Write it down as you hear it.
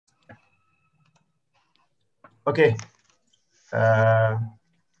Okay.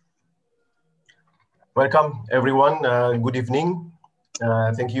 Welcome, everyone. Good evening.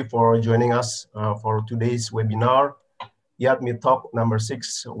 Thank you for joining us for today's webinar, Iatmi Talk number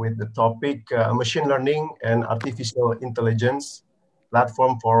 6, with the topic Machine Learning and Artificial Intelligence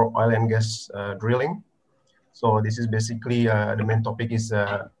Platform for Oil and Gas Drilling. So this is basically, the main topic is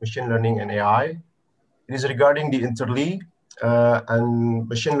machine learning and AI. It is regarding the interlink and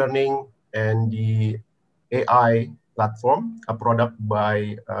machine learning and the AI platform, a product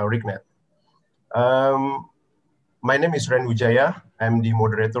by RigNet. My name is Ren Wijaya. I'm the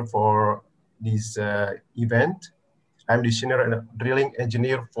moderator for this event. I'm the senior drilling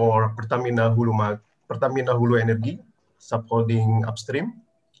engineer for Pertamina Hulu Energy, subholding upstream,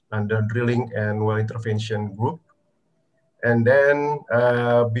 under drilling and well intervention group. And then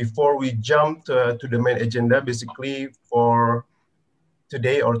before we jump to the main agenda, basically for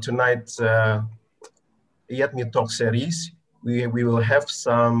today or tonight's Iatmi Talk series, we will have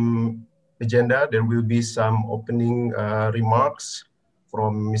some agenda. There will be some opening remarks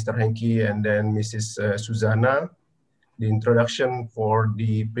from Mr. Henki and then Mrs. Susanna, the introduction for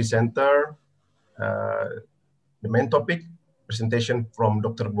the presenter, the main topic, presentation from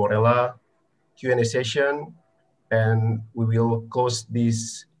Dr. Borella, Q&A session, and we will close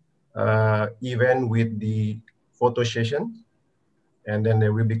this event with the photo session, and then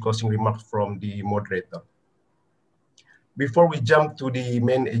there will be closing remarks from the moderator. Before we jump to the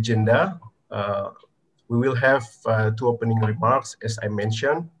main agenda, we will have two opening remarks, as I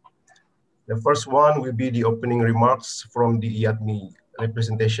mentioned. The first one will be the opening remarks from the Iatmi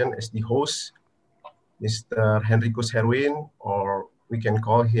representation as the host, Mr. Henricus Herwin, or we can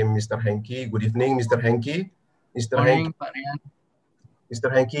call him Mr. Henki. Good evening, Mr. Henki. Mr. Morning, Henki. Pak Rian. Mr.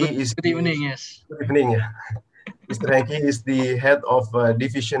 Henki is good evening, yes. Good evening. Mr. Henki is the head of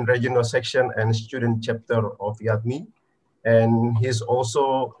Division Regional Section and Student Chapter of Iatmi, and he's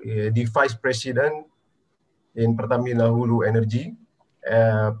also the Vice President in Pertamina Hulu Energy,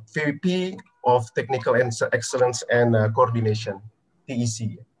 VP of Technical Excellence and Coordination,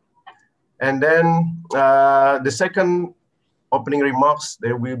 TEC. And then the second opening remarks,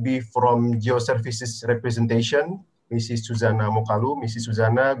 there will be from Geoservices representation, Mrs. Susanna Mokalu. Mrs.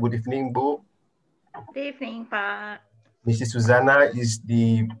 Susanna, good evening, Bu. Good evening, Pa. Mrs. Susanna is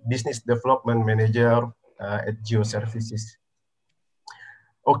the Business Development Manager at Geoservices.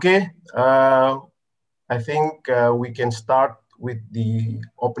 Okay, I think we can start with the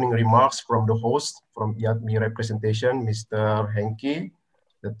opening remarks from the host, from Iatmi representation, Mr. Henki.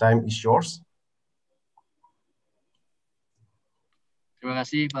 The time is yours. Terima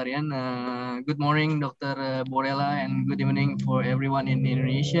kasih, Pak Rian. Good morning, Dr. Borella, and good evening for everyone in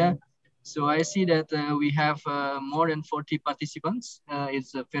Indonesia. So I see that we have more than 40 participants.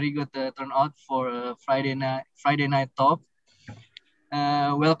 It's a very good turnout for Friday night talk.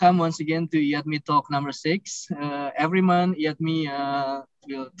 Welcome once again to Iatmi Talk number 6. Every month, Iatmi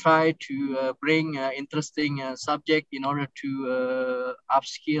will try to bring interesting subject in order to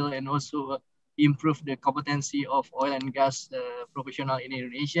upskill and also improve the competency of oil and gas professional in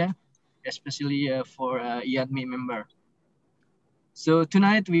Indonesia, especially for Iatmi member. So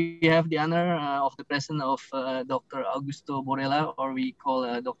tonight we have the honor of the presence of Dr. Augusto Borella, or we call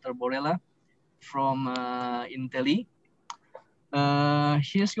Dr. Borella from Intelli.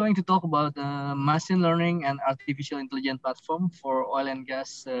 He is going to talk about machine learning and artificial intelligence platform for oil and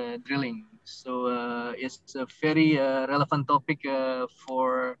gas drilling. So it's a very relevant topic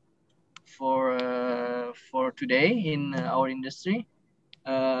for today in our industry.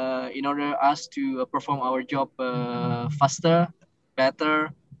 In order us to perform our job faster, better,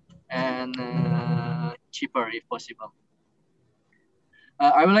 and cheaper if possible.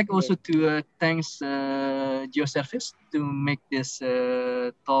 I would like also to thanks Geoservice to make this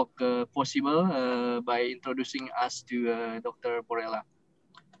talk possible by introducing us to Dr. Borella.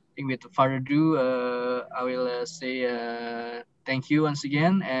 I think with further ado, I will say thank you once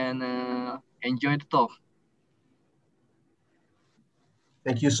again and enjoy the talk.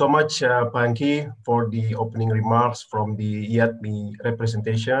 Thank you so much, Panki, for the opening remarks from the Iatmi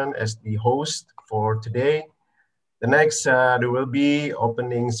representation as the host for today. The next, there will be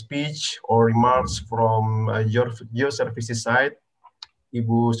opening speech or remarks from your Geoservices side.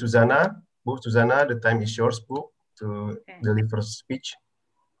 Ibu Susanna. Bu Susanna, the time is yours, Bu, to deliver speech.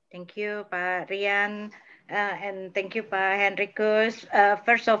 Thank you, Pak Rian, and thank you, Pak Henricus.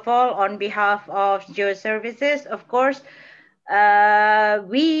 First of all, on behalf of Geoservices, of course,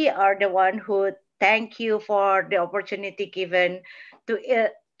 we are the one who thank you for the opportunity given to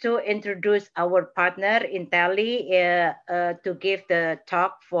to introduce our partner Intelli to give the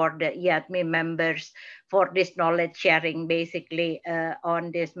talk for the Iatmi members for this knowledge sharing, basically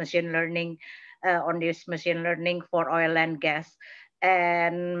on this machine learning, for oil and gas,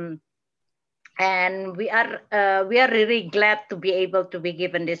 and we are really glad to be able to be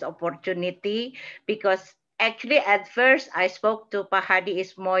given this opportunity, because actually at first I spoke to Pak Hadi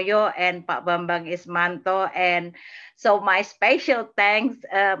Ismoyo and Pak Bambang Ismanto, and so my special thanks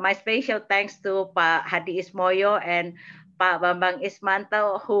to Pak Hadi Ismoyo and Pak Bambang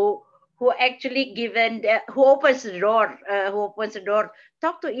Ismanto, who actually who opens the door,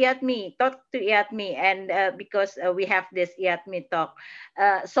 talk to Iatmi, and because we have this Iatmi talk,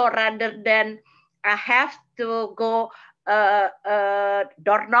 so rather than I have to go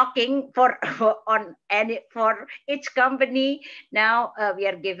door knocking for each company. Now we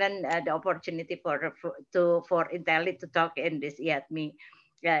are given the opportunity for Intelli to talk in this Iatmi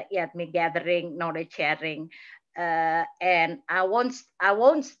gathering, knowledge sharing. And I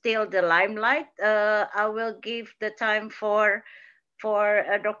won't steal the limelight. I will give the time for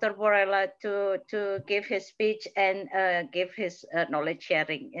Dr. Borella to give his speech and give his knowledge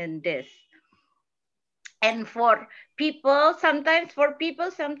sharing in this. And for people, sometimes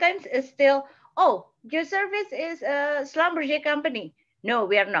it's still, oh, your service is a Schlumberger company. No,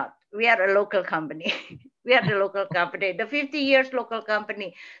 we are not. We are a local company. We are the local company, the 50 years local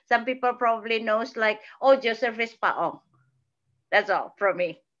company. Some people probably knows like, oh, your service Paong. That's all from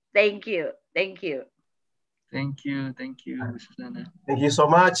me. Thank you. Thank you, Susanna. Thank you so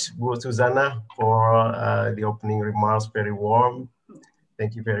much, Bu Susanna, for the opening remarks. Very warm.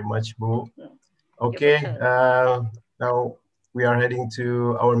 Thank you very much, Bu. Okay, now we are heading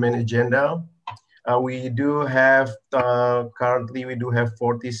to our main agenda. We do have, currently we do have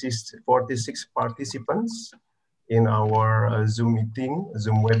 46 participants in our Zoom meeting,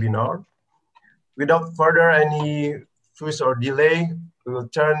 Zoom webinar. Without further any fuss or delay, we will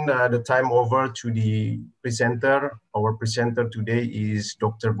turn the time over to the presenter. Our presenter today is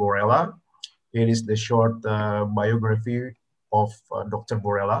Dr. Borella. Here is the short biography of Dr.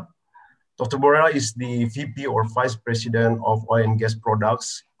 Borella. Dr. Borella is the VP or Vice President of Oil and Gas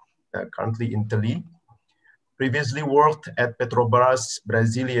Products, currently in Intelli. Previously worked at Petrobras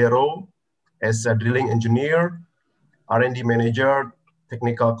Brasileiro as a drilling engineer, R&D manager,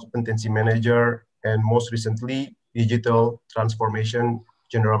 technical competency manager, and most recently, digital transformation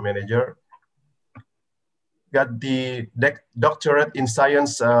general manager. Got the doctorate in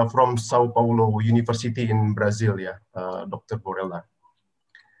science from Sao Paulo University in Brazil, Dr. Borella.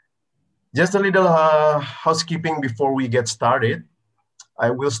 Just a little housekeeping before we get started. I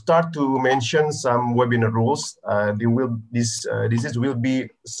will start to mention some webinar rules. This will be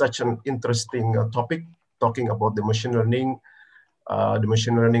such an interesting topic, talking about the machine learning.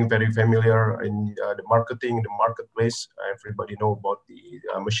 Very familiar in the marketing, the marketplace. Everybody know about the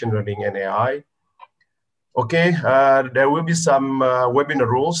machine learning and AI. Okay, there will be some webinar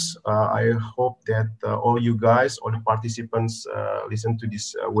rules. I hope that all you guys, all the participants listen to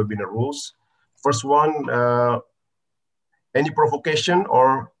these webinar rules. First one, any provocation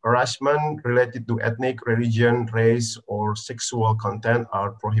or harassment related to ethnic, religion, race, or sexual content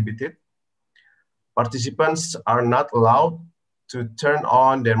are prohibited. Participants are not allowed to turn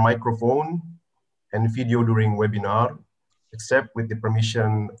on their microphone and video during webinar, except with the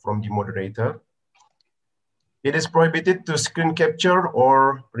permission from the moderator. It is prohibited to screen capture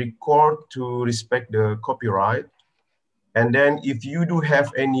or record to respect the copyright. And then if you do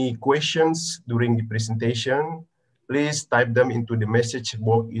have any questions during the presentation, please type them into the message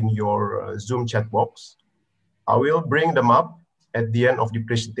box in your Zoom chat box. I will bring them up at the end of the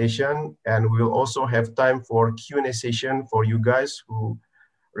presentation, and we'll also have time for Q&A session for you guys who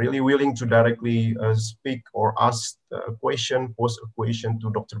really willing to directly speak or ask a question, pose a question to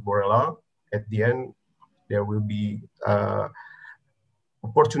Dr. Borella. At the end, there will be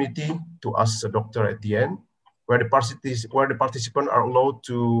opportunity to ask the doctor at the end, where the participants are allowed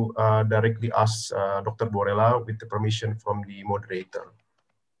to directly ask Dr. Borella with the permission from the moderator.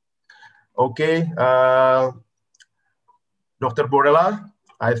 Okay, Dr. Borella,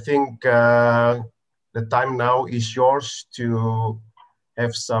 I think the time now is yours to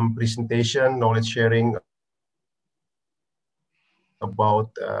have some presentation, knowledge sharing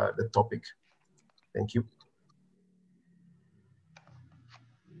about the topic. Thank you.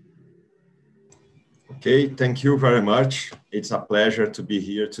 Okay, thank you very much. It's a pleasure to be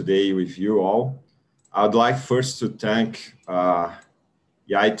here today with you all. I'd like first to thank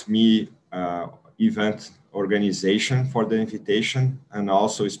Iatmi event organization for the invitation, and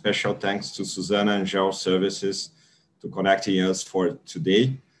also special thanks to Susanna and Geo Services to connecting us for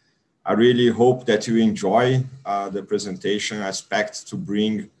today. I really hope that you enjoy the presentation. I expect to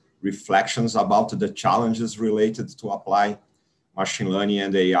bring reflections about the challenges related to apply machine learning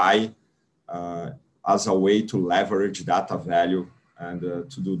and AI as a way to leverage data value and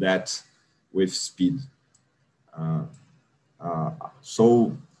to do that with speed.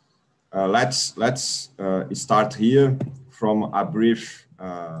 So let's start here from a brief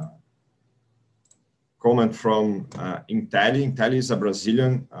comment from Intelli. Intelli is a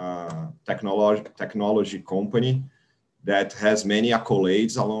Brazilian technology company that has many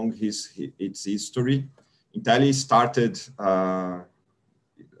accolades along its history. Intelli started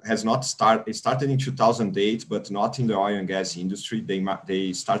it started in 2008, but not in the oil and gas industry.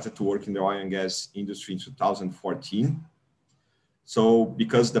 They started to work in the oil and gas industry in 2014. So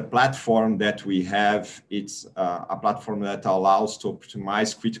because the platform that we have, it's a platform that allows to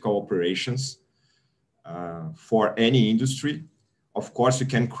optimize critical operations for any industry. Of course, you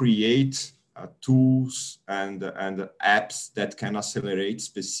can create tools and apps that can accelerate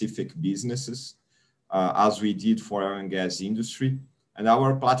specific businesses, as we did for oil and gas industry. And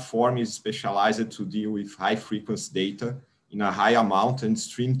our platform is specialized to deal with high frequency data in a high amount and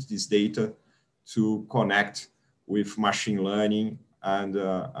stream this data to connect with machine learning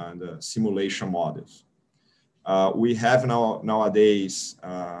and simulation models. We have nowadays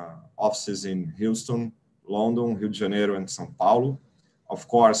offices in Houston, London, Rio de Janeiro, and São Paulo. Of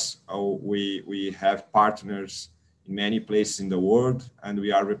course, we have partners in many places in the world, and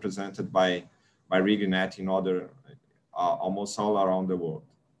we are represented by RigNet in other, almost all around the world.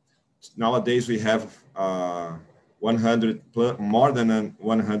 Nowadays, we have more than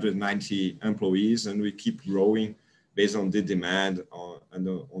 190 employees, and we keep growing based on the demand and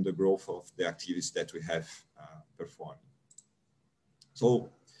on the growth of the activities that we have performed. So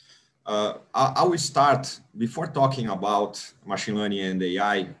I will start, before talking about machine learning and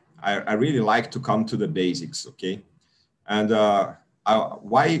AI, I really like to come to the basics, okay? And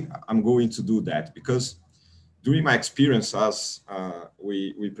why I'm going to do that? Because during my experience, as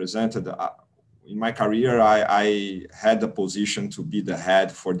we presented, in my career, I had the position to be the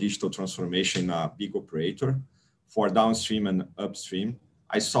head for digital transformation in a big operator for downstream and upstream.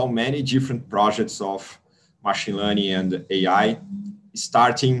 I saw many different projects of machine learning and AI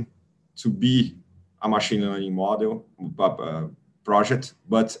starting to be a machine learning model project,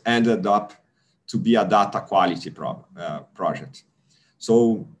 but ended up to be a data quality project.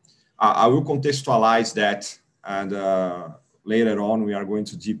 So I will contextualize that, and later on we are going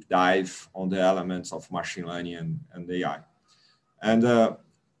to deep dive on the elements of machine learning and AI. And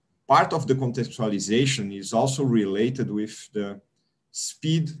part of the contextualization is also related with the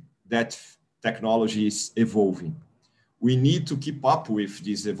speed that technology is evolving. We need to keep up with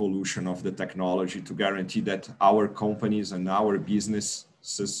this evolution of the technology to guarantee that our companies and our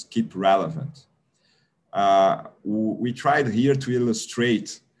businesses keep relevant. We tried here to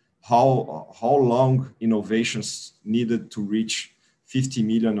illustrate how long innovations needed to reach 50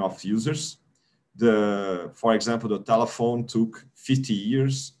 million of users. For example, the telephone took 50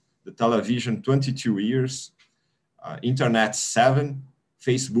 years, the television 22 years, internet 7,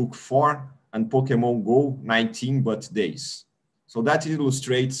 Facebook 4, and Pokemon Go 19 days. So that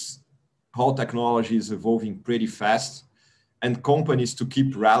illustrates how technology is evolving pretty fast, and companies, to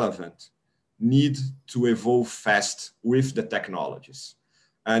keep relevant, need to evolve fast with the technologies.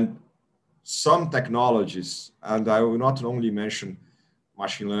 And some technologies, and I will not only mention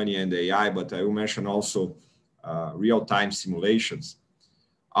machine learning and AI, but I will mention also real-time simulations,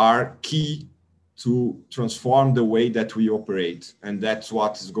 are key to transform the way that we operate. And that's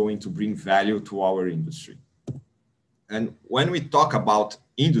what is going to bring value to our industry. And when we talk about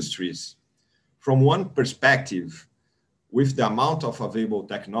industries, from one perspective, with the amount of available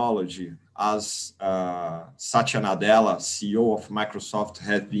technology, as Satya Nadella, CEO of Microsoft,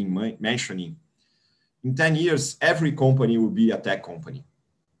 has been mentioning, in 10 years, every company will be a tech company.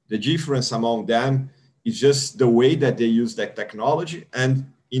 The difference among them is just the way that they use that technology and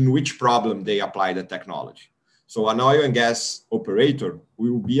in which problem they apply the technology. So an oil and gas operator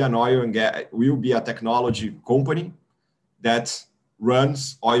will be a technology company that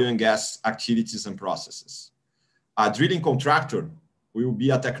runs oil and gas activities and processes. A drilling contractor will be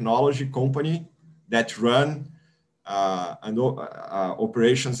a technology company that run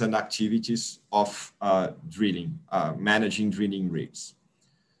operations and activities of drilling, managing drilling rigs.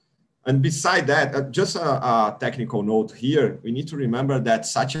 And beside that, just a technical note here, we need to remember that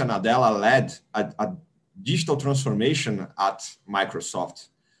Satya Nadella led a digital transformation at Microsoft.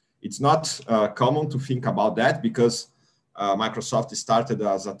 It's not common to think about that because Microsoft started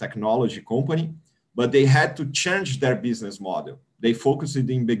as a technology company, but they had to change their business model. They focused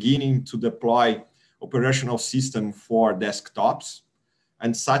in beginning to deploy operational system for desktops.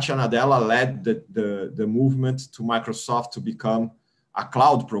 And Satya Nadella led the movement to Microsoft to become a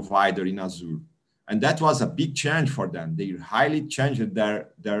cloud provider in Azure. And that was a big change for them. They highly changed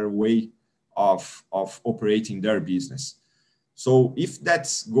their way of operating their business. So if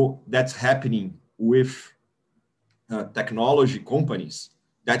that's happening with technology companies,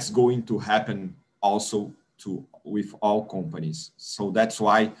 that's going to happen also with all companies. So that's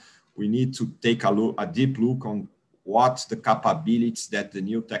why we need to take a deep look on what the capabilities that the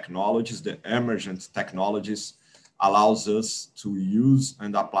new technologies, the emergent technologies, allows us to use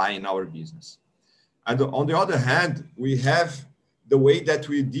and apply in our business. And on the other hand, we have the way that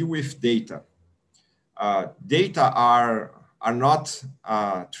we deal with data. Data are not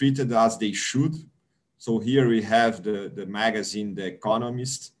treated as they should. So here we have the magazine, The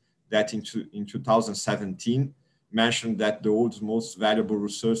Economist, that in 2017 mentioned that the world's most valuable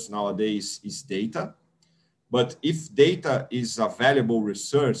resource nowadays is data. But if data is a valuable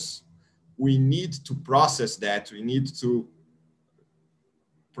resource, we need to process that. We need to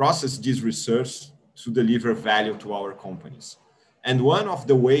process this resource to deliver value to our companies. And one of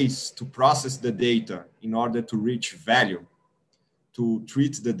the ways to process the data in order to reach value, to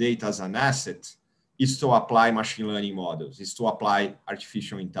treat the data as an asset, is to apply machine learning models, is to apply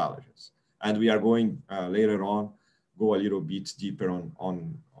artificial intelligence. And we are going later on, go a little bit deeper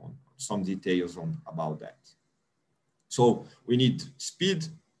on some details about that. So we need speed,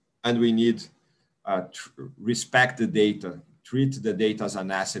 and we need respect the data, treat the data as an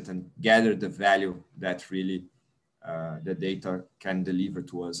asset, and gather the value that really the data can deliver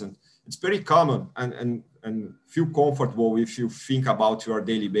to us. And it's very common, and feel comfortable if you think about your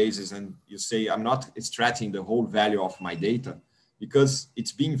daily basis and you say, I'm not extracting the whole value of my data, because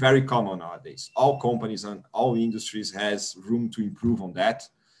it's being very common nowadays. All companies and all industries has room to improve on that.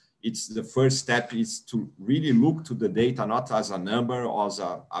 It's the first step is to really look to the data, not as a number or as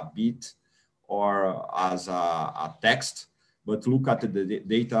a bit or as a text, but look at the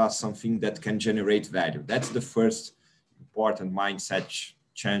data as something that can generate value. That's the first important mindset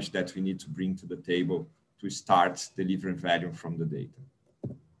change that we need to bring to the table to start delivering value from the data.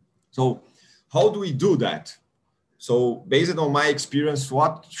 So how do we do that? So based on my experience,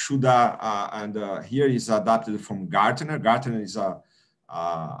 what should here is adapted from Gartner. Gartner is a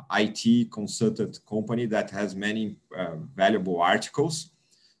IT consultant company that has many valuable articles.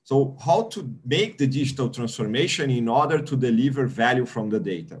 So how to make the digital transformation in order to deliver value from the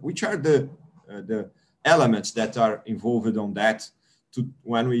data? Which are the elements that are involved on that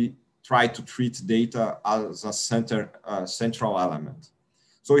when we try to treat data as a central element?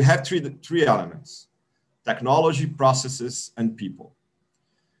 So we have three elements: technology, processes, and people.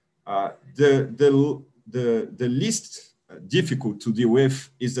 The least difficult to deal with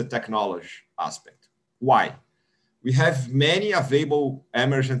is the technology aspect. Why? We have many available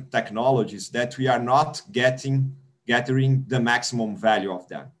emergent technologies that we are not gathering the maximum value of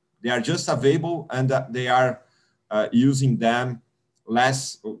them. They are just available, and they are using them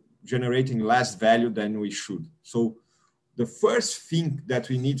generating less value than we should. So the first thing that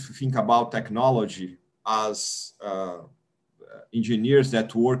we need to think about technology as engineers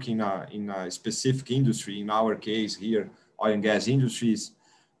that work in a specific industry, in our case here, oil and gas industries,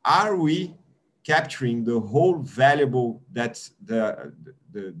 are we capturing the whole valuable that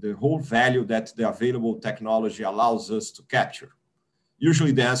the whole value that the available technology allows us to capture?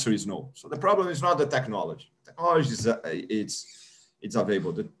 Usually the answer is no. So the problem is not the technology. Technology is it's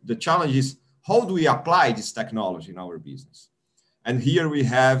available. The challenge is, how do we apply this technology in our business? And here we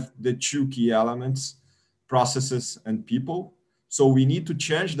have the two key elements: processes and people. So we need to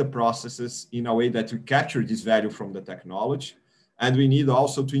change the processes in a way that we capture this value from the technology. And we need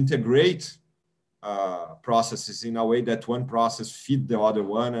also to integrate processes in a way that one process feed the other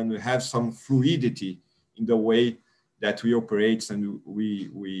one, and we have some fluidity in the way that we operate and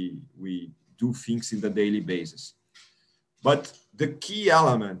we do things in the daily basis. But the key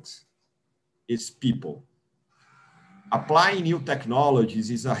element is people. Applying new technologies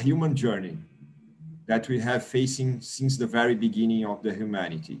is a human journey that we have facing since the very beginning of the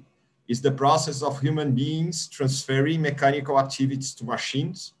humanity. It's the process of human beings transferring mechanical activities to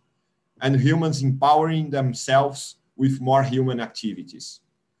machines, and humans empowering themselves with more human activities.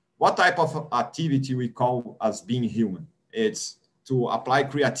 What type of activity we call as being human? It's to apply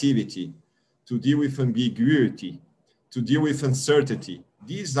creativity, to deal with ambiguity, to deal with uncertainty.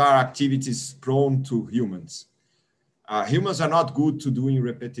 These are activities prone to humans. Humans are not good to doing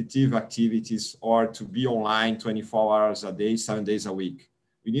repetitive activities or to be online 24 hours a day, 7 days a week.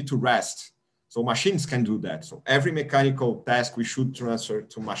 We need to rest. So machines can do that. So every mechanical task we should transfer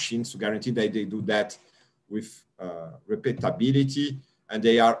to machines to guarantee that they do that with repeatability, and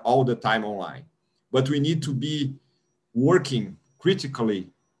they are all the time online. But we need to be working critically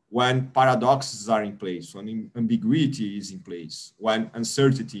when paradoxes are in place, when ambiguity is in place, when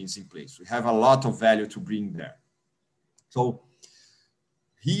uncertainty is in place. We have a lot of value to bring there. So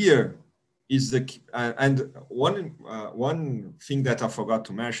here is the, and one thing that I forgot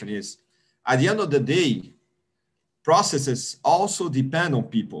to mention is, at the end of the day, processes also depend on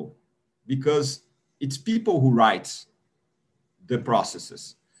people, because it's people who write the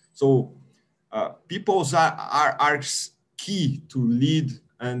processes. So people are key to lead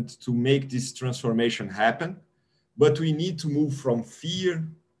and to make this transformation happen, but we need to move from fear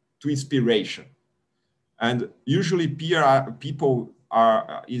to inspiration. And usually people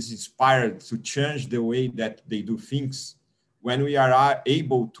is inspired to change the way that they do things when we are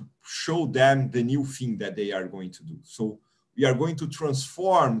able to show them the new thing that they are going to do. So we are going to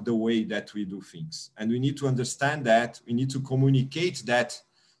transform the way that we do things. And we need to understand that, we need to communicate that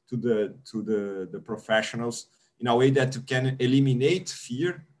to the professionals in a way that can eliminate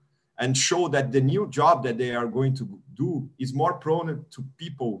fear and show that the new job that they are going to do is more prone to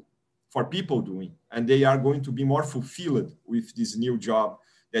people, for people doing, and they are going to be more fulfilled with this new job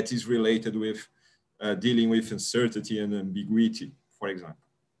that is related with dealing with uncertainty and ambiguity, for example.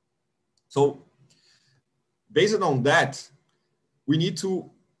 So based on that, we need to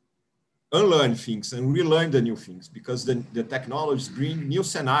unlearn things and relearn the new things, because the technologies bring new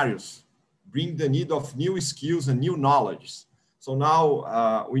scenarios, bring the need of new skills and new knowledge. So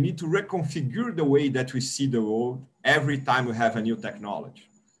now we need to reconfigure the way that we see the world every time we have a new technology.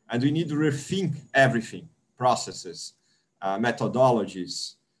 And we need to rethink everything, processes,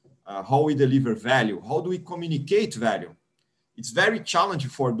 methodologies, how we deliver value, how do we communicate value. It's very challenging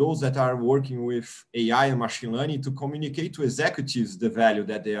for those that are working with AI and machine learning to communicate to executives the value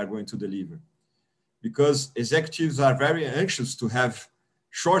that they are going to deliver. Because executives are very anxious to have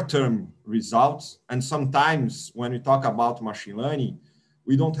short-term results. And sometimes when we talk about machine learning,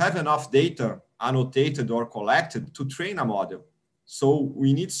 we don't have enough data annotated or collected to train a model. So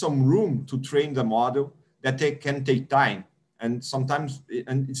we need some room to train the model that can take time. And sometimes,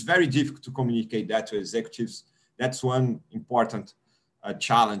 and it's very difficult to communicate that to executives. That's one important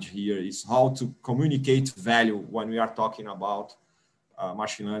challenge here, is how to communicate value when we are talking about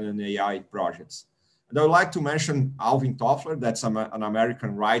machine learning and AI projects. And I would like to mention Alvin Toffler, that's an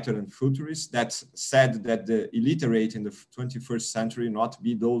American writer and futurist, that said that the illiterate in the 21st century not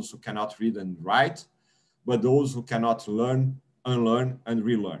be those who cannot read and write, but those who cannot learn, unlearn, and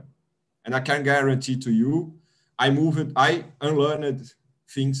relearn. And I can guarantee to you, I unlearned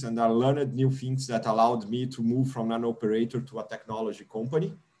things and I learned new things that allowed me to move from an operator to a technology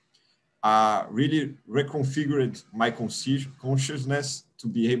company. Really reconfigured my consciousness to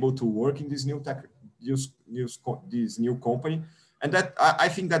be able to work in this new company. And that I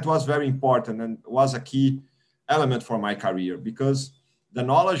think that was very important and was a key element for my career, because the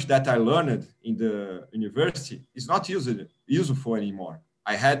knowledge that I learned in the university is not useful anymore.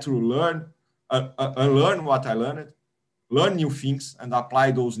 I had to unlearn what I learned, learn new things, and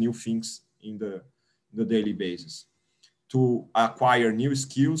apply those new things in the daily basis to acquire new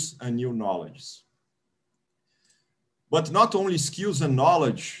skills and new knowledge. But not only skills and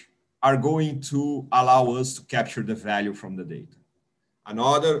knowledge are going to allow us to capture the value from the data.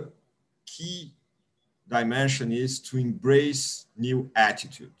 Another key dimension is to embrace new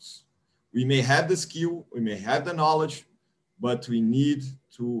attitudes. We may have the skill, we may have the knowledge, but we need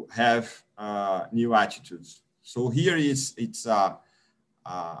to have new attitudes. So here it's a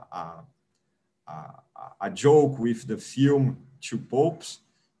joke with the film Two Popes.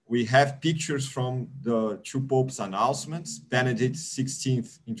 We have pictures from the Two Popes announcements, Benedict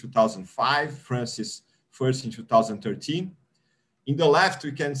XVI in 2005, Francis I in 2013. In the left,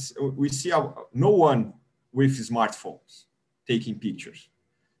 we see no one with smartphones taking pictures.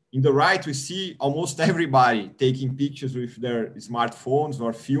 In the right, we see almost everybody taking pictures with their smartphones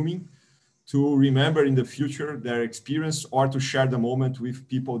or filming to remember in the future their experience, or to share the moment with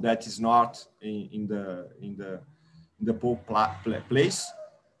people that is not in the Pope place.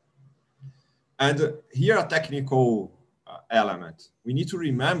 And here a technical element. We need to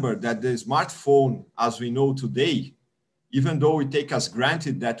remember that the smartphone, as we know today, even though we take as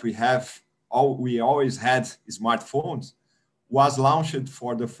granted that we always had smartphones, was launched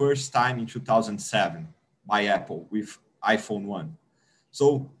for the first time in 2007 by Apple with iPhone 1.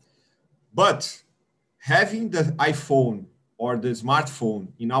 So, but having the iPhone or the smartphone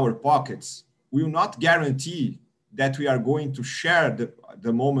in our pockets will not guarantee that we are going to share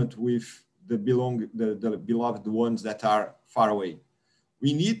the moment with the beloved ones that are far away.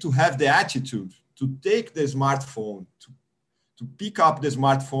 We need to have the attitude to take the smartphone, to pick up the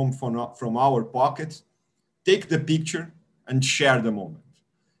smartphone from our pocket, take the picture and share the moment.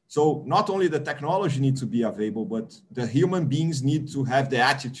 So not only the technology needs to be available, but the human beings need to have the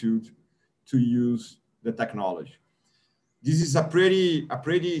attitude to use the technology. This is a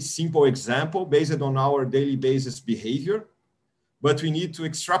pretty simple example based on our daily basis behavior, but we need to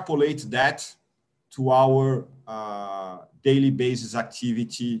extrapolate that to our daily basis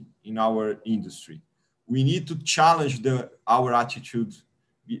activity in our industry. We need to challenge our attitude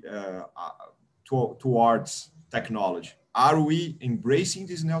towards technology. Are we embracing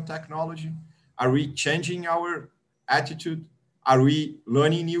this new technology? Are we changing our attitude? Are we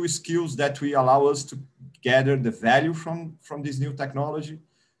learning new skills that will allow us to gather the value from this new technology?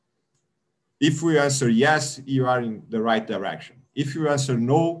 If we answer yes, you are in the right direction. If you answer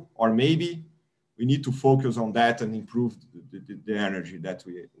no or maybe, we need to focus on that and improve the energy that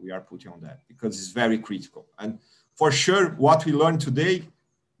we are putting on that, because it's very critical. And for sure, what we learned today,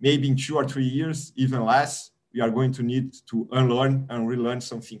 maybe in 2 or 3 years, even less, we are going to need to unlearn and relearn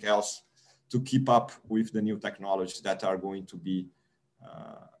something else to keep up with the new technologies that are going to be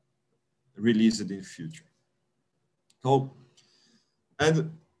released in the future. So,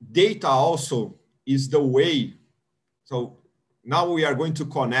 and data also is the way. So now we are going to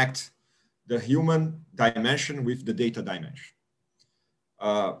connect the human dimension with the data dimension.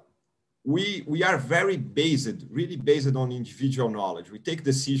 We are very really based on individual knowledge. We take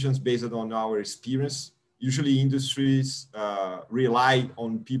decisions based on our experience. Usually industries rely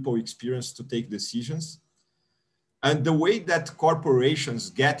on people experience to take decisions. And the way that corporations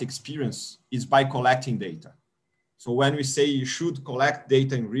get experience is by collecting data. So when we say you should collect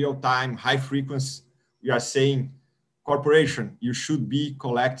data in real time, high frequency, we are saying, corporation, you should be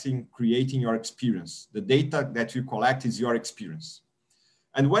creating your experience. The data that you collect is your experience.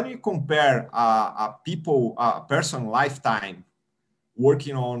 And when you compare a person lifetime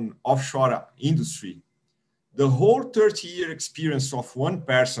working on offshore industry, the whole 30-year experience of one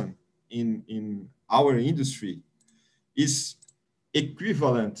person in our industry is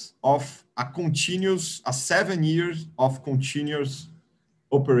equivalent of a 7 years of continuous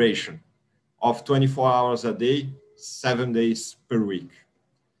operation of 24 hours a day, 7 days per week.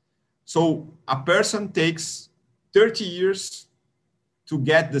 So a person takes 30 years to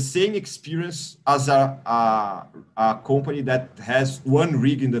get the same experience as a company that has 1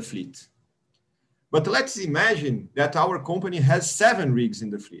 rig in the fleet. But let's imagine that our company has 7 rigs in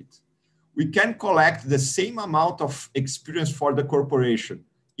the fleet. We can collect the same amount of experience for the corporation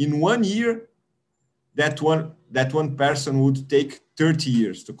in 1 year that one person would take 30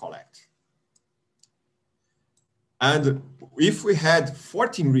 years to collect. And if we had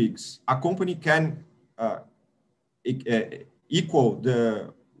 14 rigs, a company can equal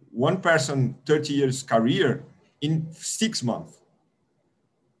the one person 30 years career in 6 months.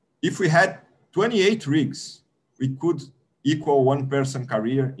 If we had 28 rigs, we could equal one person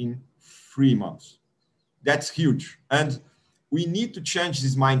career in 3 months. That's huge. And we need to change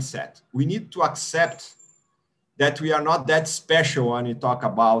this mindset. We need to accept that we are not that special when we talk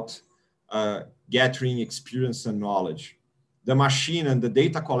about gathering experience and knowledge. The machine and the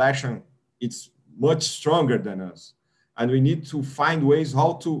data collection, it's much stronger than us. And we need to find ways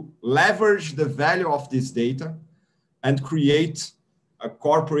how to leverage the value of this data and create a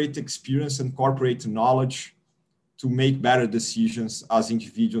corporate experience and corporate knowledge to make better decisions as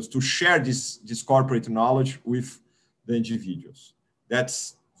individuals, to share this corporate knowledge with the individuals.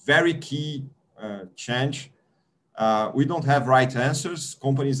 That's very key change. We don't have right answers.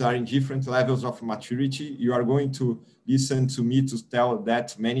 Companies are in different levels of maturity. You are going to listen to me to tell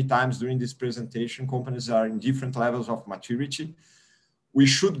that many times during this presentation. Companies are in different levels of maturity. We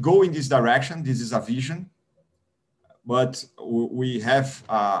should go in this direction. This is a vision, but we have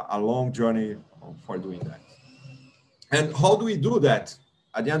a long journey for doing that. And how do we do that?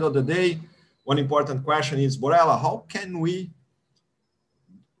 At the end of the day, one important question is, Borella, how can we,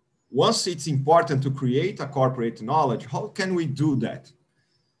 once it's important to create a corporate knowledge, how can we do that?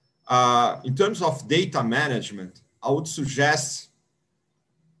 In terms of data management, I would suggest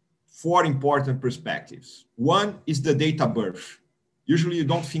 4 important perspectives. One is the data birth. Usually you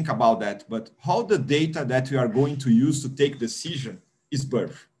don't think about that, but how the data that we are going to use to take decision is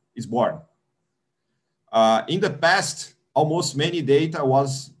born. In the past, almost many data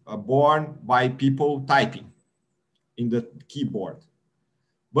was born by people typing in the keyboard.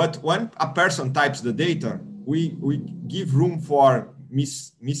 But when a person types the data, we give room for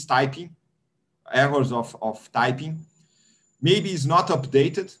mistyping, errors of typing. Maybe it's not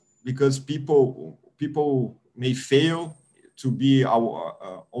updated. because people may fail to be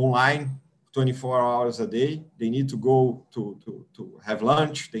online 24 hours a day. They need to go to have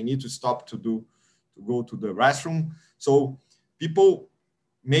lunch. They need to stop to go to the restroom. So people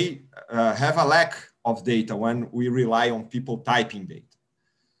may have a lack of data when we rely on people typing data.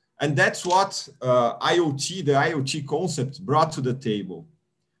 And that's what the IoT concept brought to the table.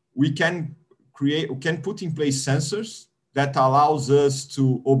 We can put in place sensors that allows us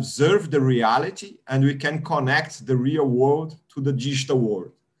to observe the reality, and we can connect the real world to the digital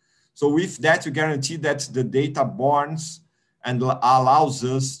world. So with that, we guarantee that the data borns and allows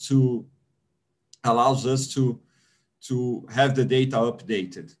us to have the data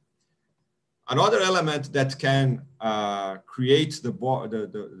updated. Another element that can create the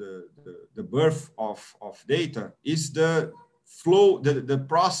birth of data is the flow, the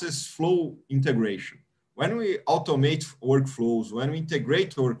process flow integration. When we automate workflows, when we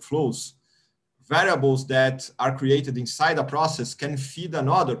integrate workflows, variables that are created inside a process can feed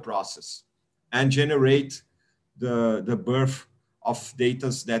another process and generate the birth of data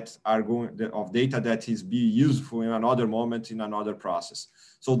that is be useful in another moment in another process.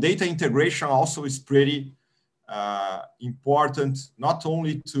 So data integration also is pretty important, not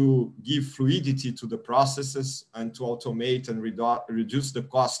only to give fluidity to the processes and to automate and reduce the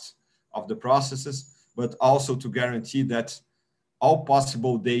cost of the processes, but also to guarantee that all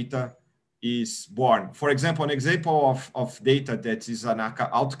possible data is born. For example, an example of data that is an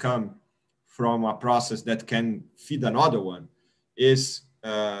outcome from a process that can feed another one is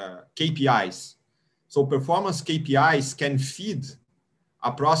KPIs. So performance KPIs can feed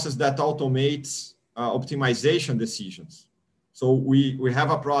a process that automates optimization decisions. So we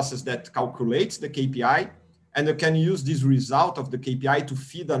have a process that calculates the KPI, and it can use this result of the KPI to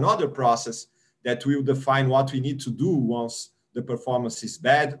feed another process that will define what we need to do once the performance is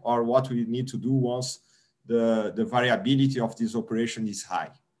bad, or what we need to do once the variability of this operation is high.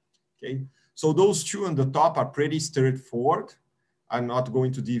 Okay, so those two on the top are pretty straightforward. I'm not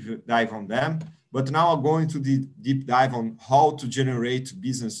going to dive on them, but now I'm going to deep dive on how to generate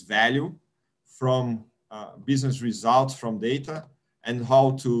business value from business results from data, and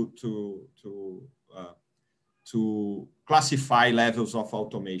how to classify levels of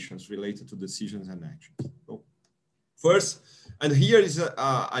automations related to decisions and actions. So first, and here is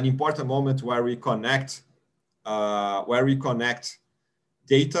an important moment where we connect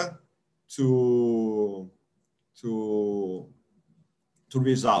data to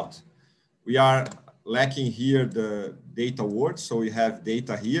result. We are lacking here the data word, so we have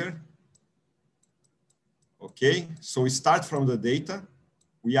data here. Okay, so we start from the data,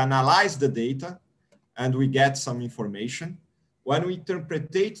 we analyze the data, and we get some information. When we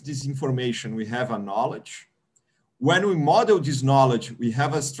interpret this information, we have a knowledge. When we model this knowledge, we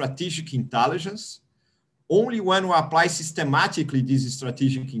have a strategic intelligence. Only when we apply systematically this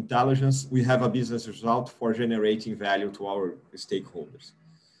strategic intelligence, we have a business result for generating value to our stakeholders.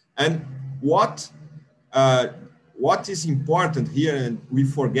 And what is important here, and we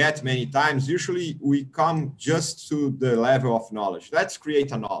forget many times, usually we come just to the level of knowledge. Let's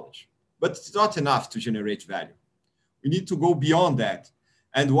create a knowledge, but it's not enough to generate value. We need to go beyond that.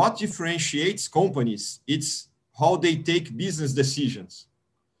 And what differentiates companies, it's how they take business decisions.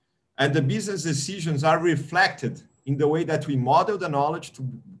 And the business decisions are reflected in the way that we model the knowledge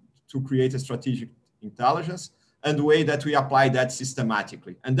to create a strategic intelligence, and the way that we apply that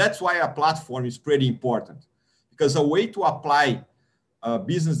systematically. And that's why a platform is pretty important, because a way to apply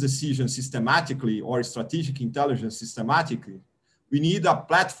business decisions systematically or strategic intelligence systematically, we need a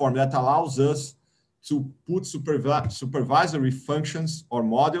platform that allows us to put supervisory functions or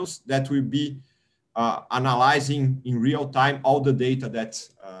models that will be analyzing in real time all the data that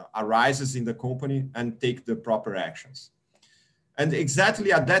arises in the company and take the proper actions. And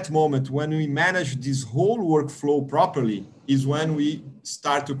exactly at that moment, when we manage this whole workflow properly, is when we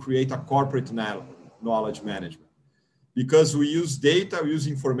start to create a corporate knowledge management. Because we use data, we use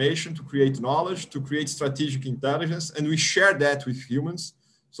information to create knowledge, to create strategic intelligence, and we share that with humans.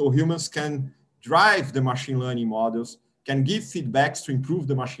 So humans can drive the machine learning models, can give feedbacks to improve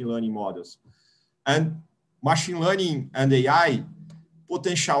the machine learning models. And machine learning and AI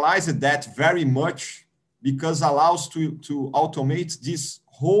potentialize that very much, because allows to automate this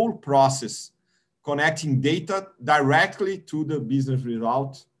whole process, connecting data directly to the business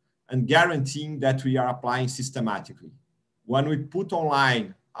result and guaranteeing that we are applying systematically. When we put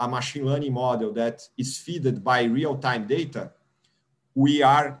online a machine learning model that is fed by real-time data, we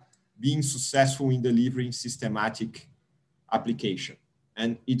are being successful in delivering systematic application.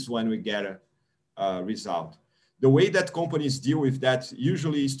 And it's when we get a result. The way that companies deal with that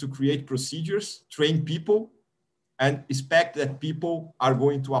usually is to create procedures, train people, and expect that people are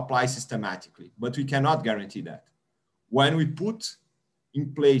going to apply systematically, but we cannot guarantee that. When we put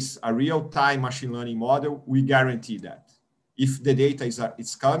in place a real-time machine learning model, we guarantee that. If the data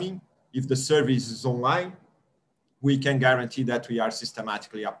is coming, if the service is online, we can guarantee that we are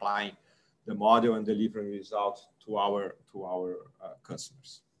systematically applying the model and delivering results to our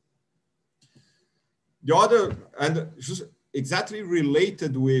customers. The other, and just exactly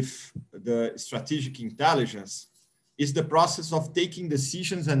related with the strategic intelligence, is the process of taking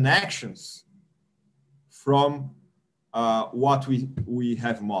decisions and actions from what we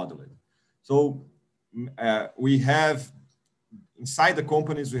have modeled. So we have, inside the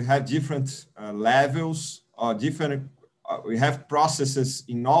companies, we have different levels, we have processes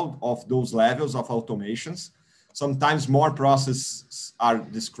in all of those levels of automations. Sometimes more processes are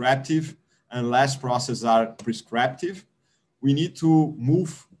descriptive and less processes are prescriptive. We need to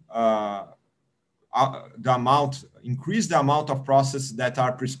move increase the amount of processes that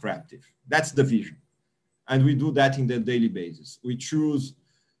are prescriptive. That's the vision. And we do that in the daily basis. We choose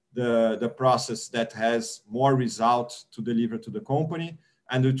the process that has more results to deliver to the company,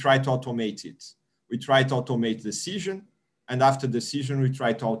 and we try to automate it. We try to automate decision, and after decision, we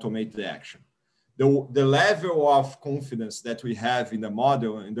try to automate the action. The level of confidence that we have in the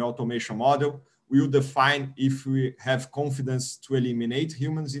model, in the automation model, will define if we have confidence to eliminate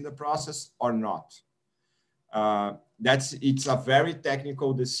humans in the process or not. It's a very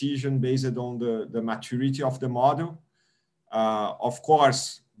technical decision based on the maturity of the model. Of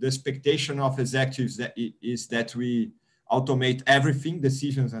course, the expectation of executives is that we automate everything,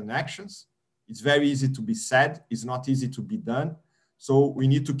 decisions and actions. It's very easy to be said, it's not easy to be done. So we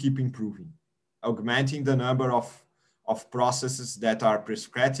need to keep improving, augmenting the number of processes that are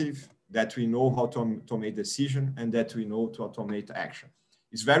prescriptive, that we know how to automate decision, and that we know to automate action.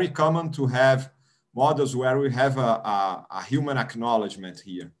 It's very common to have models where we have a human acknowledgement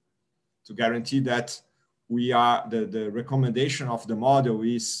here to guarantee that the recommendation of the model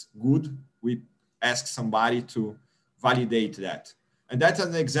is good. We ask somebody to validate that. And that's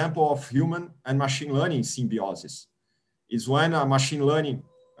an example of human and machine learning symbiosis. It's when a machine learning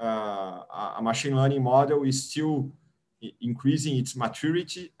model is still increasing its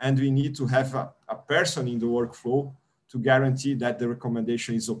maturity, and we need to have a person in the workflow to guarantee that the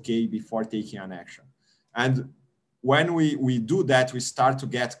recommendation is okay before taking an action. And when we do that, we start to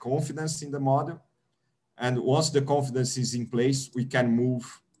get confidence in the model. And once the confidence is in place, we can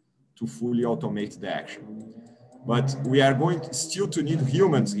move to fully automate the action. But we are going still to need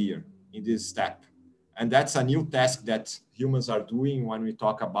humans here in this step. And that's a new task that humans are doing when we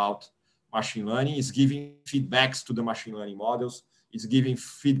talk about machine learning, is giving feedbacks to the machine learning models, is giving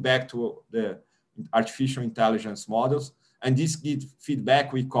feedback to the artificial intelligence models. And this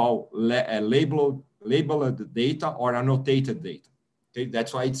feedback we call labeled data or annotated data. Okay?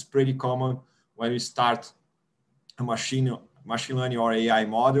 That's why it's pretty common when we start a machine learning or AI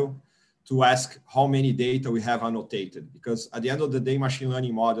model to ask how many data we have annotated. Because at the end of the day, machine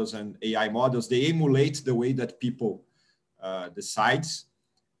learning models and AI models, they emulate the way that people decides.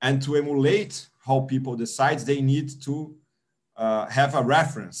 And to emulate how people decide, they need to have a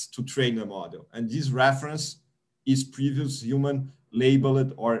reference to train the model. And this reference is previous human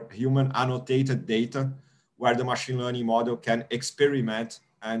labeled or human annotated data where the machine learning model can experiment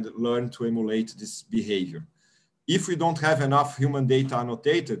and learn to emulate this behavior. If we don't have enough human data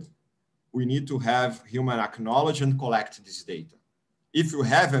annotated, we need to have human acknowledge and collect this data. If you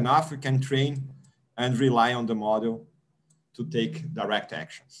have enough, we can train and rely on the model to take direct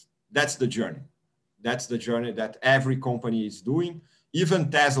actions. That's the journey. That's the journey that every company is doing.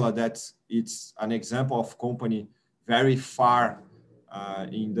 Even Tesla, it's an example of company very far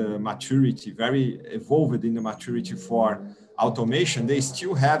in the maturity, very evolved in the maturity for automation. They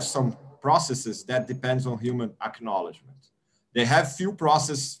still have some processes that depends on human acknowledgement. They have few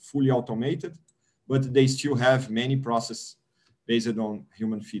processes fully automated, but they still have many processes based on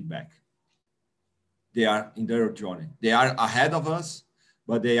human feedback. They are in their journey. They are ahead of us,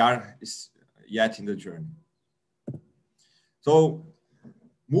 but they are yet in the journey. So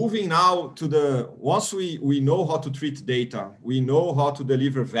moving now to once we know how to treat data, we know how to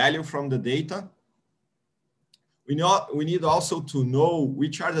deliver value from the data, we need also to know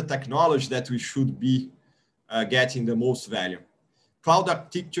which are the technologies that we should be getting the most value. Cloud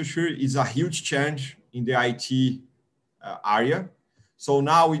architecture is a huge change in the IT area. So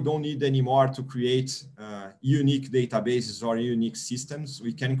now we don't need anymore to create unique databases or unique systems.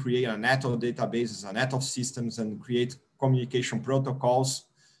 We can create a net of databases, a net of systems, and create communication protocols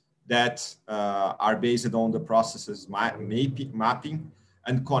that are based on the processes mapping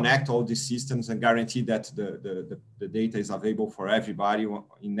and connect all these systems and guarantee that the data is available for everybody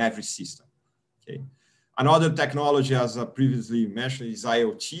in every system. Okay. Another technology, as I previously mentioned, is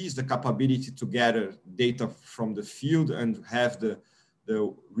IoT, is the capability to gather data from the field and have the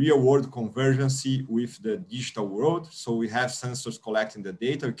real world convergence with the digital world. So we have sensors collecting the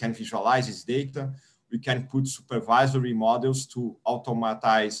data, we can visualize this data, we can put supervisory models to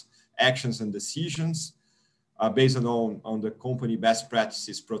automatize actions and decisions based on the company best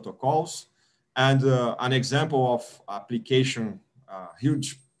practices protocols. And an example of application,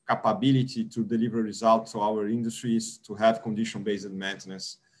 huge capability to deliver results to our industry is to have condition-based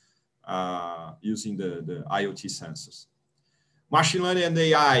maintenance using the IoT sensors. Machine learning and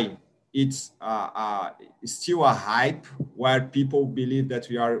AI, it's still a hype where people believe that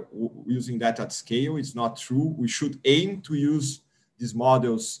we are using that at scale. It's not true. We should aim to use these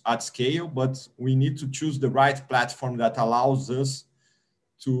models at scale, but we need to choose the right platform that allows us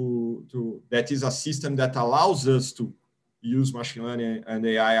that is a system that allows us to use machine learning and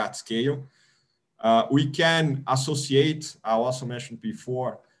AI at scale. We can associate, I also mentioned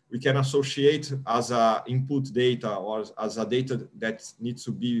before, we can associate as a input data or as a data that needs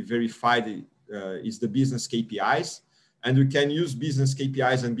to be verified is the business KPIs. And we can use business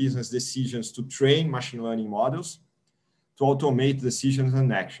KPIs and business decisions to train machine learning models to automate decisions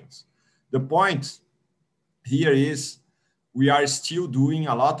and actions. The point here is we are still doing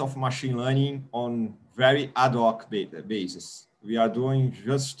a lot of machine learning on very ad hoc basis. We are doing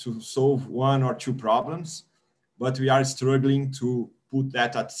just to solve one or two problems, but we are struggling to put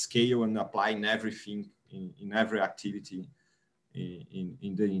that at scale and applying everything in every activity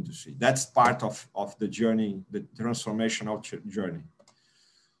in the industry. That's part of the journey, the transformational journey.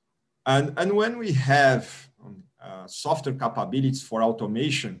 And when we have software capabilities for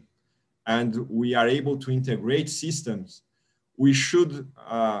automation and we are able to integrate systems, we should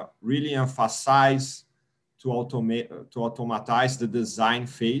really emphasize to automatize the design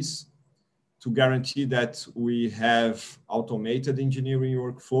phase to guarantee that we have automated engineering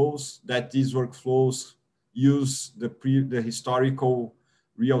workflows, that these workflows use the historical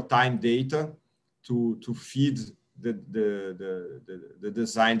real-time data to feed the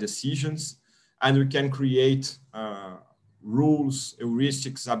design decisions, and we can create rules,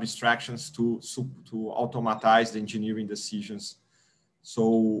 heuristics, abstractions to automatize the engineering decisions,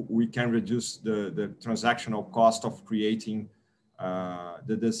 so we can reduce the transactional cost of creating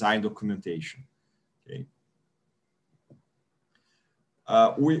the design documentation. Okay.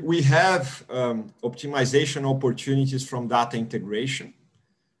 We have optimization opportunities from data integration.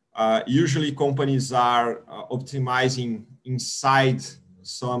 Usually companies are optimizing inside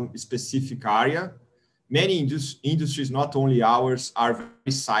some specific area. Many industries, not only ours, are very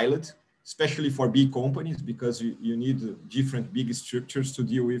siloed, especially for big companies, because you need different big structures to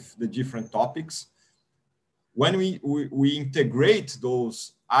deal with the different topics. When we integrate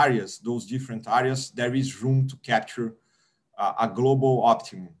those areas, those different areas, there is room to capture a global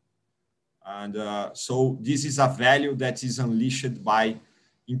optimum. And so this is a value that is unleashed by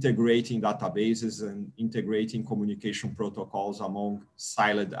integrating databases and integrating communication protocols among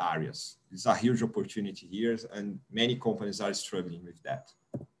siloed areas. It's a huge opportunity here, and many companies are struggling with that.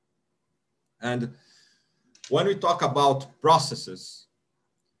 And when we talk about processes,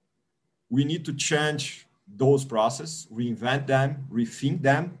 we need to change those processes, reinvent them, rethink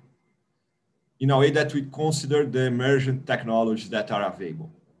them in a way that we consider the emergent technologies that are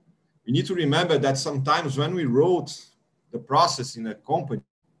available. We need to remember that sometimes when we wrote the process in a company,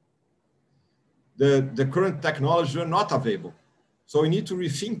 the current technologies are not available. So we need to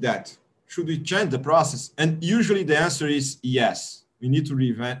rethink that. Should we change the process? And usually the answer is yes, we need to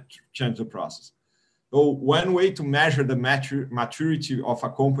change the process. So one way to measure the maturity of a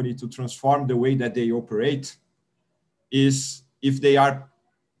company to transform the way that they operate is if they are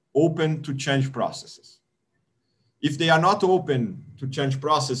open to change processes. If they are not open to change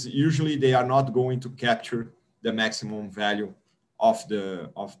processes, usually they are not going to capture the maximum value of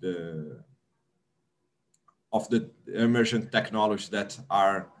the emergent technologies that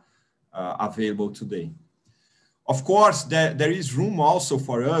are available today. Of course, there is room also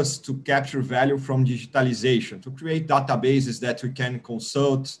for us to capture value from digitalization, to create databases that we can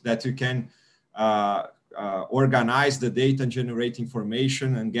consult, that we can organize the data and generate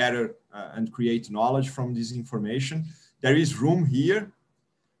information and gather and create knowledge from this information. There is room here,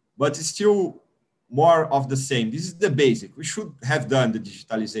 but it's still more of the same. This is the basic. We should have done the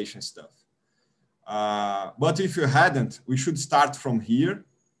digitalization stuff. But if you hadn't, we should start from here.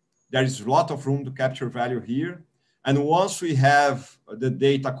 There is a lot of room to capture value here. And once we have the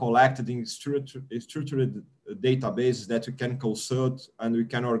data collected in structured databases that we can consult and we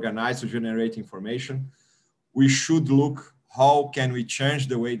can organize to generate information, we should look how can we change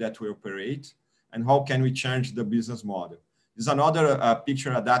the way that we operate and how can we change the business model. This is another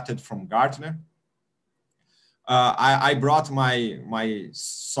picture adapted from Gartner. I brought my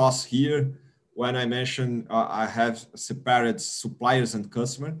sauce here when I mentioned I have separated suppliers and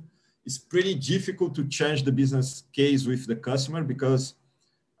customer. It's pretty difficult to change the business case with the customer because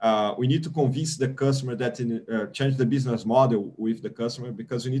we need to convince the customer that change the business model with the customer,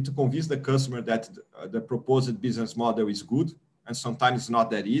 because we need to convince the customer that the proposed business model is good, and sometimes it's not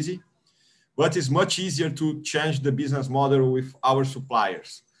that easy. But it's much easier to change the business model with our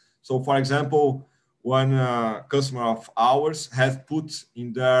suppliers. So, for example, one customer of ours have put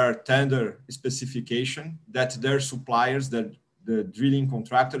in their tender specification that their suppliers, that the drilling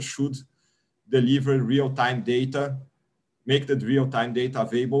contractor, should deliver real-time data, make the real-time data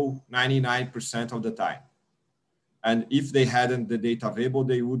available 99% of the time. And if they hadn't the data available,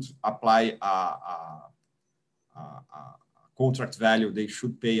 they would apply a contract value. They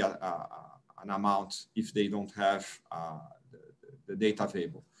should pay an amount if they don't have the data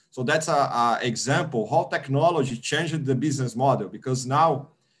available. So that's an example how technology changed the business model, because now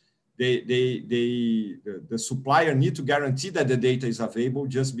the supplier need to guarantee that the data is available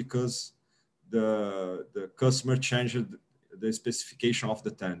just because the customer changed the specification of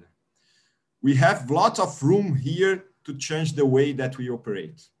the tender. We have lots of room here to change the way that we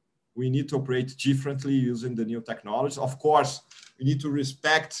operate. We need to operate differently using the new technologies. Of course, we need to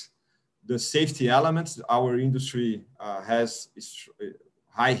respect the safety elements. Our industry has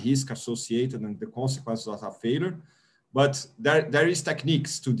high risk associated and the consequences of a failure, but there is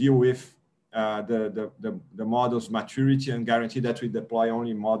techniques to deal with the model's maturity and guarantee that we deploy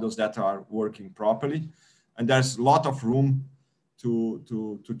only models that are working properly. And there's a lot of room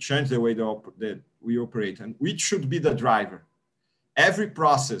to change the way that we operate, and which should be the driver. Every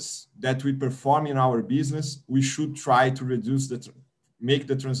process that we perform in our business, we should try to reduce make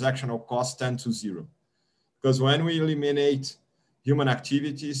the transactional cost tend to zero. Because when we eliminate human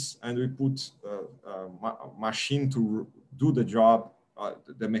activities and we put a machine to do the job,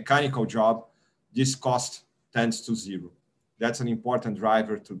 the mechanical job, this cost tends to zero. That's an important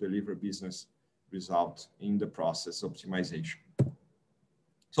driver to deliver business result in the process optimization.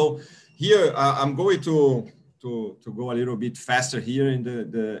 So here I'm going to go a little bit faster here in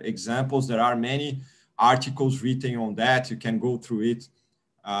the examples. There are many articles written on that. You can go through it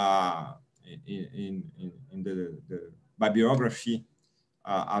in the bibliography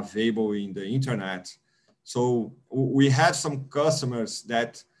available in the internet. So we had some customers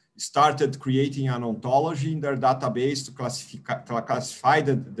that started creating an ontology in their database to classify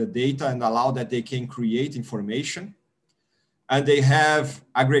the data and allow that they can create information. And they have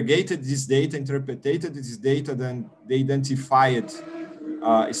aggregated this data, interpreted this data, then they identified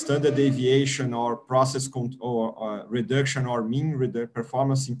standard deviation or process or reduction or mean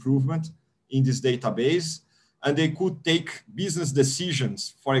performance improvement in this database. And they could take business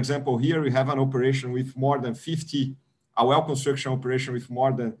decisions. For example, here we have an operation with more than 50, a well construction operation with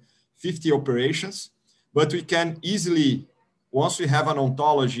more than 50 operations. But we can easily, once we have an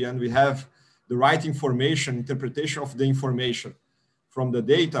ontology and we have the right information, interpretation of the information from the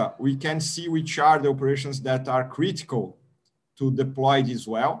data, we can see which are the operations that are critical to deploy this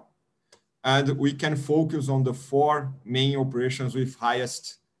well. And we can focus on the 4 main operations with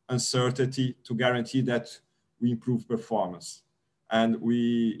highest uncertainty to guarantee that we improve performance. And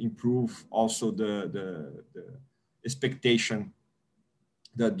we improve also the expectation,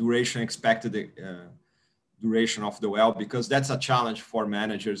 the duration expected duration of the well, because that's a challenge for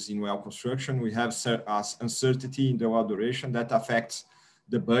managers in well construction. We have uncertainty in the well duration that affects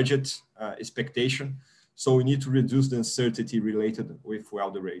the budget expectation. So we need to reduce the uncertainty related with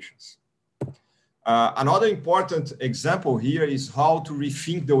well durations. Another important example here is how to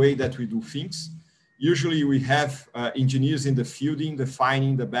rethink the way that we do things. Usually we have engineers in the field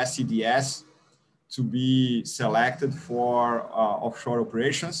defining the best CDS to be selected for offshore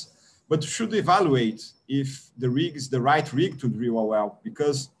operations, but should evaluate if the rig is the right rig to drill a well.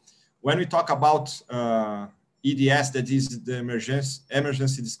 Because when we talk about EDS, that is the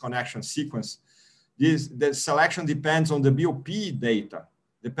emergency disconnection sequence, the selection depends on the BOP data,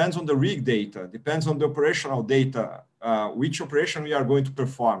 depends on the rig data, depends on the operational data, which operation we are going to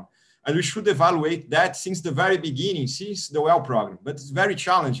perform. And we should evaluate that since the very beginning, since the well program. But it's very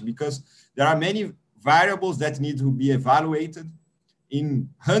challenging because there are many variables that need to be evaluated in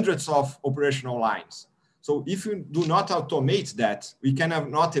hundreds of operational lines. So if we do not automate that, we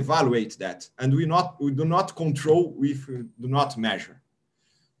cannot evaluate that, and we do not control if we do not measure.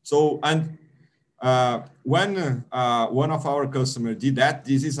 So, and when one of our customers did that,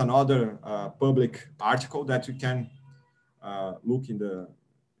 this is another public article that you can look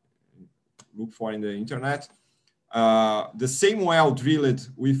for in the internet. The same well drilled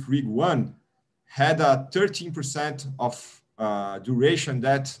with rig 1 had a 13% of duration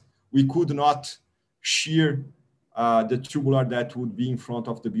that we could not shear the tubular that would be in front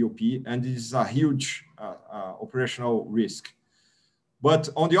of the BOP, and this is a huge operational risk. But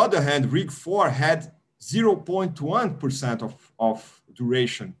on the other hand, rig 4 had 0.1% of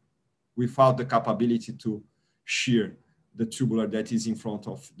duration without the capability to shear the tubular that is in front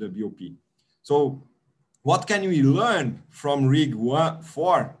of the BOP. So what can we learn from rig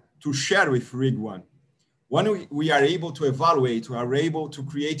 4 to share with rig 1? When we are able to evaluate, we are able to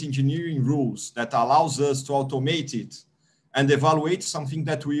create engineering rules that allows us to automate it and evaluate something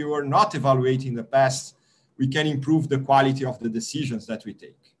that we were not evaluating in the past, we can improve the quality of the decisions that we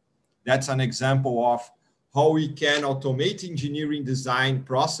take. That's an example of how we can automate engineering design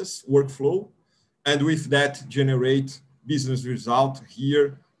process, workflow, and with that generate business result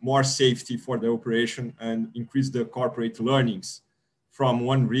here, more safety for the operation and increase the corporate learnings from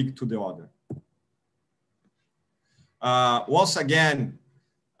one rig to the other. Once again,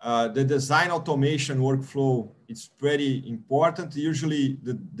 the design automation workflow is pretty important. Usually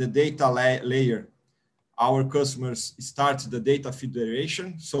the data layer, our customers start the data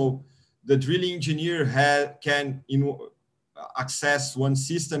federation. So the drilling engineer can access one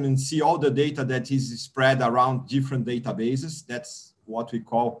system and see all the data that is spread around different databases. That's what we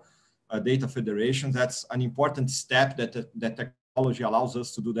call data federation. That's an important step that technology allows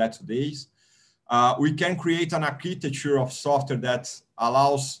us to do that today. We can create an architecture of software that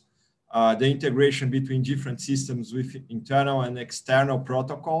allows the integration between different systems with internal and external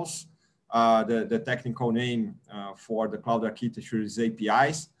protocols. The technical name for the cloud architecture is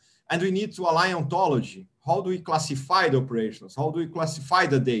APIs. And we need to align ontology. How do we classify the operations? How do we classify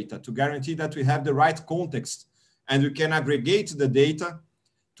the data to guarantee that we have the right context and we can aggregate the data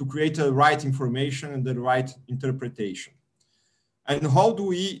to create the right information and the right interpretation? And how do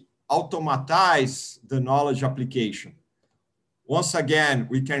we automatize the knowledge application? Once again,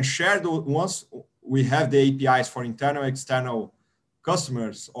 we can share once we have the APIs for internal, external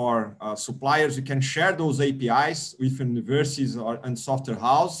customers or suppliers, we can share those APIs with universities and software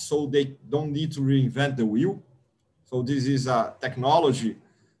house so they don't need to reinvent the wheel. So this is a technology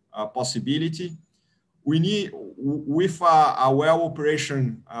possibility. We need, with a well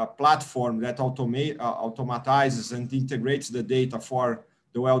operation platform that automatizes and integrates the data for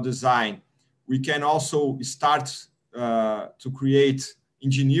the well design, we can also start to create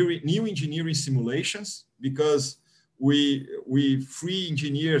new engineering simulations, because we free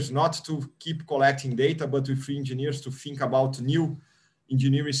engineers not to keep collecting data, but we free engineers to think about new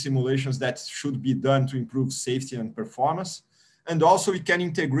engineering simulations that should be done to improve safety and performance. And also we can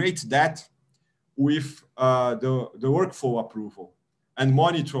integrate that with the workflow approval and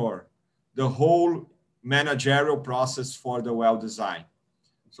monitor the whole managerial process for the well design.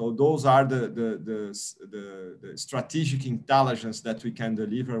 So those are the strategic intelligence that we can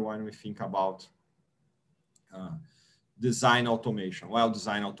deliver when we think about design automation, well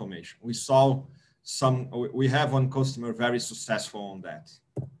design automation. We have one customer very successful on that.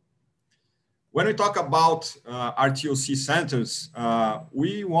 When we talk about RTOC centers,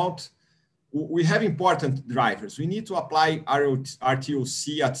 we have important drivers. We need to apply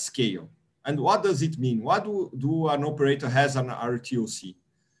RTOC at scale. And what does it mean? What do an operator has an RTOC?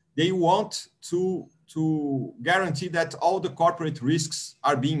 They want to guarantee that all the corporate risks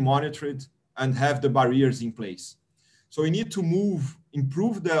are being monitored and have the barriers in place. So we need to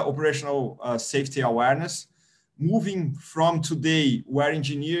improve the operational safety awareness, moving from today where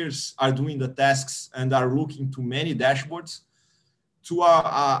engineers are doing the tasks and are looking to many dashboards to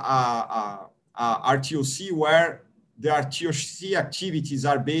a RTOC where the RTOC activities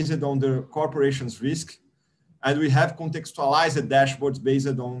are based on the corporation's risk, and we have contextualized dashboards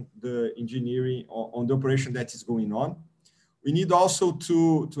based on the engineering, on the operation that is going on. We need also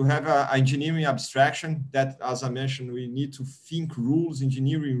to have an engineering abstraction that, as I mentioned, we need to think rules,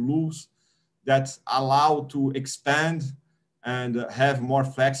 engineering rules that allow to expand and have more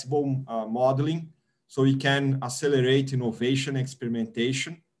flexible modeling so we can accelerate innovation,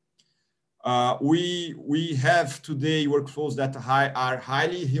 experimentation. We have today workflows that are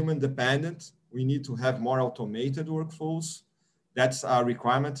highly human dependent. We need to have more automated workflows. That's a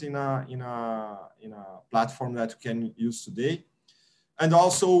requirement in a platform that we can use today. And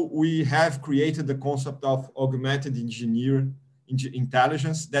also we have created the concept of augmented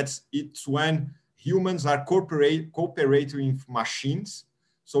intelligence. It's when humans are cooperating with machines.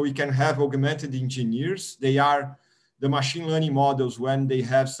 So we can have augmented engineers. They are the machine learning models when they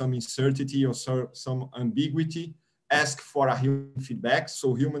have some uncertainty or some ambiguity, ask for a human feedback.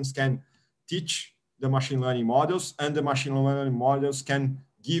 So humans can teach the machine learning models, and the machine learning models can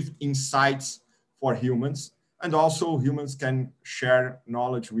give insights for humans. And also humans can share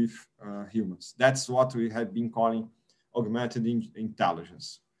knowledge with humans. That's what we have been calling augmented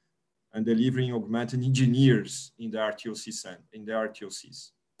intelligence, and delivering augmented engineers in the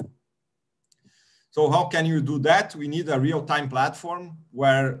RTOCs. So how can you do that? We need a real-time platform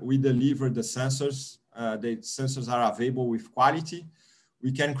where we deliver the sensors. The sensors are available with quality.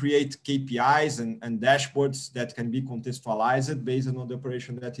 We can create KPIs and dashboards that can be contextualized based on the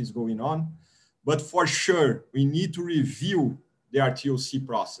operation that is going on. But for sure, we need to review the RTOC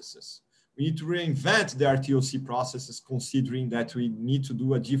processes. We need to reinvent the RTOC processes, considering that we need to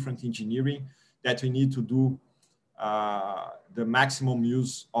do a different engineering, that we need to do the maximum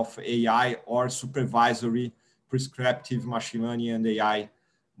use of AI or supervisory prescriptive machine learning and AI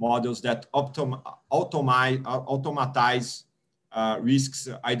models that automatize risks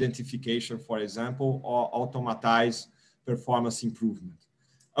identification, for example, or automatize performance improvement.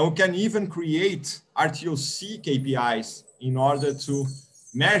 And we can even create RTOC KPIs in order to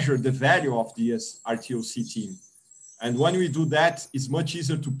measure the value of this RTOC team. And when we do that, it's much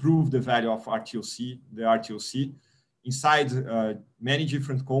easier to prove the value of the RTOC. Inside many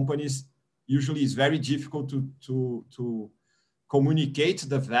different companies, usually it's very difficult to communicate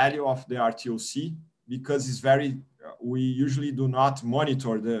the value of the RTOC because we usually do not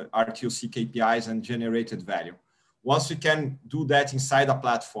monitor the RTOC KPIs and generated value. Once we can do that inside a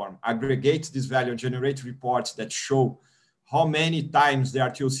platform, aggregate this value and generate reports that show how many times the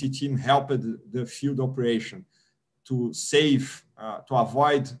RTOC team helped the field operation to save, to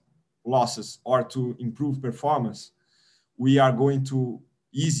avoid losses or to improve performance, we are going in a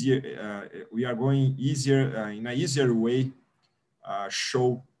easier way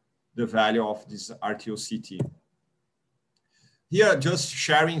show the value of this RTOC team. Here, just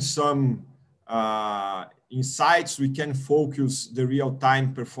sharing some insights. We can focus the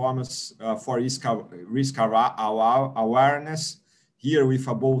real-time performance for risk awareness here with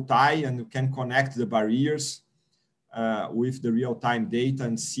a bow tie, and you can connect the barriers with the real-time data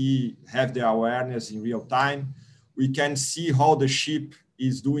and have the awareness in real time. We can see how the ship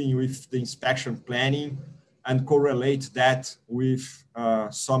is doing with the inspection planning and correlate that with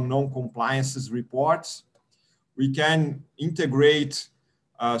some non-compliances reports. We can integrate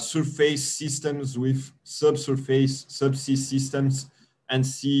surface systems with subsea systems and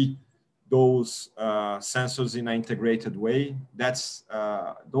see those sensors in an integrated way.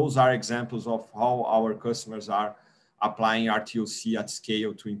 Those are examples of how our customers are applying RTOC at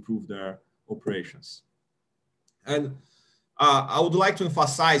scale to improve their operations. And I would like to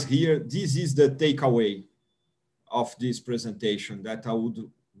emphasize here, this is the takeaway of this presentation that I would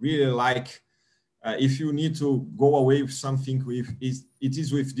really like, if you need to go away with something, it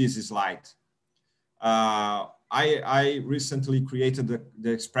is with this slide. I recently created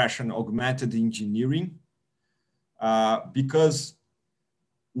the expression augmented engineering because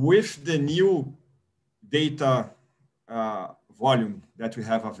with the new data volume that we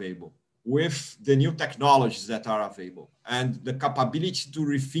have available, with the new technologies that are available and the capability to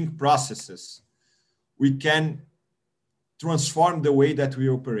rethink processes, we can transform the way that we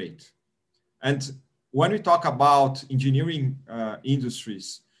operate. And when we talk about engineering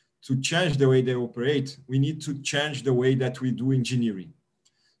industries to change the way they operate, we need to change the way that we do engineering.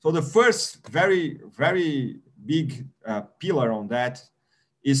 So the first very, very big pillar on that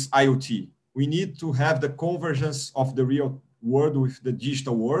is IoT. We need to have the convergence of the real world with the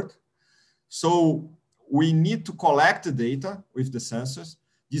digital world. So we need to collect the data with the sensors.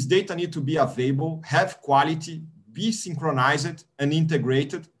 This data need to be available, have quality, be synchronized and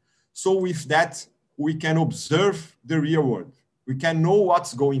integrated. So with that, we can observe the real world. We can know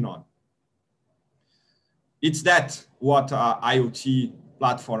what's going on. It's that what IoT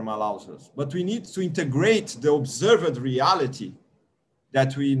platform allows us. But we need to integrate the observed reality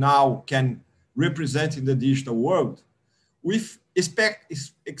that we now can represent in the digital world with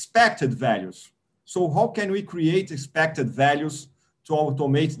expected values. So how can we create expected values to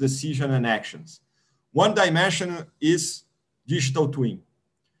automate decision and actions? One dimension is digital twin.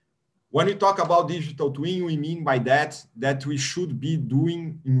 When we talk about digital twin, we mean by that we should be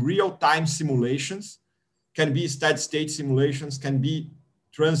doing in real-time simulations, can be steady state simulations, can be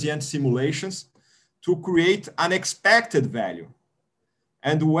transient simulations to create an expected value.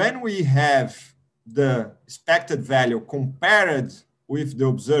 And when we have the expected value compared with the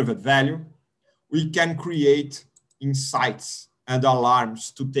observed value, we can create insights and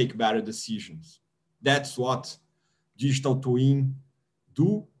alarms to take better decisions. That's what digital twin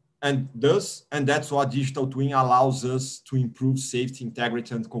does, and that's what digital twin allows us to improve safety,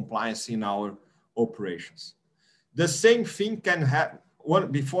 integrity, and compliance in our operations. The same thing can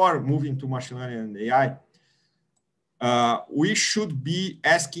happen before moving to machine learning and AI. We should be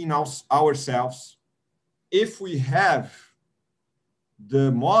asking ourselves if we have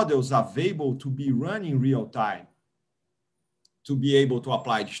the models available to be run in real time to be able to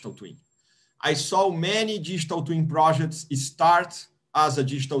apply digital twin. I saw many digital twin projects start as a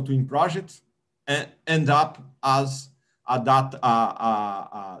digital twin project and end up as a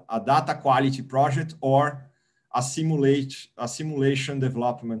data quality project or a simulation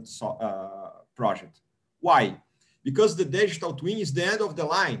development project. Why? Because the digital twin is the end of the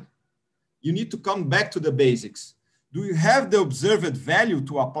line. You need to come back to the basics. Do you have the observed value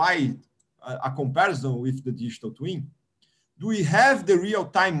to apply a comparison with the digital twin? Do we have the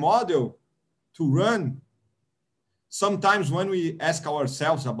real-time model to run? Sometimes when we ask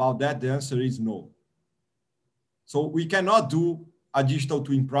ourselves about that, the answer is no. So we cannot do a digital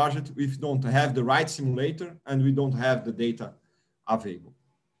twin project if we don't have the right simulator and we don't have the data available.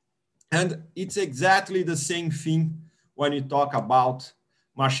 And it's exactly the same thing when you talk about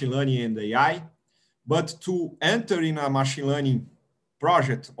machine learning and AI. But to enter in a machine learning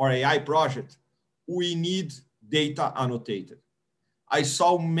project or AI project, we need data annotated. I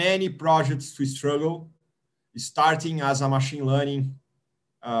saw many projects to struggle, starting as a machine learning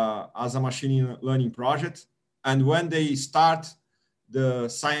project. And when they start,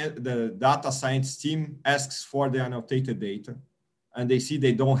 the data science team asks for the annotated data, and they see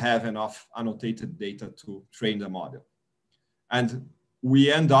they don't have enough annotated data to train the model. And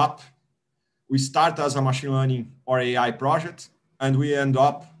we start as a machine learning or AI project, and we end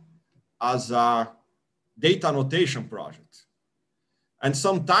up as a data annotation project. And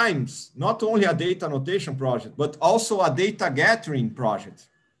sometimes not only a data annotation project, but also a data gathering project,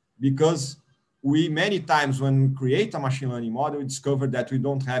 because many times when we create a machine learning model, we discover that we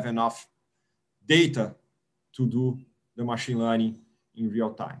don't have enough data to do the machine learning in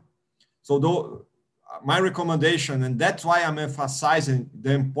real time. So my recommendation, and that's why I'm emphasizing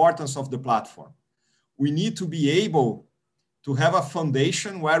the importance of the platform, we need to be able to have a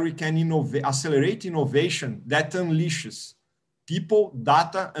foundation where we can accelerate innovation that unleashes people,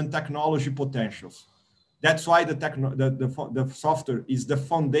 data, and technology potentials. That's why the software is the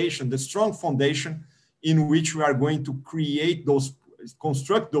foundation, the strong foundation in which we are going to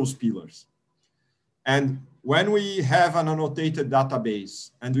construct those pillars. And when we have an annotated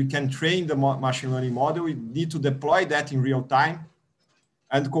database and we can train the machine learning model, we need to deploy that in real time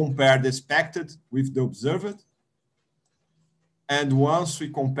and compare the expected with the observed. And once we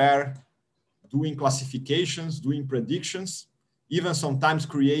compare, doing classifications, doing predictions, even sometimes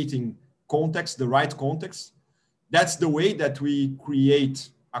creating context, the right context, that's the way that we create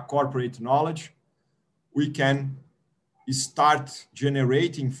a corporate knowledge. We can start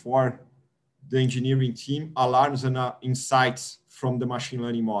generating for the engineering team alarms and insights from the machine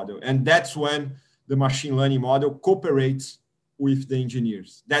learning model. And that's when the machine learning model cooperates with the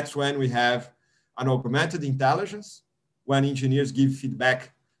engineers. That's when we have an augmented intelligence, when engineers give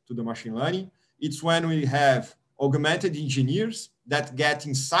feedback to the machine learning. It's when we have augmented engineers that get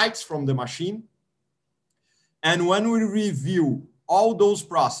insights from the machine. And when we review all those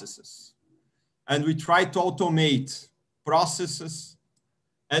processes and we try to automate processes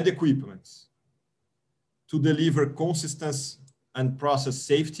and equipments to deliver consistency and process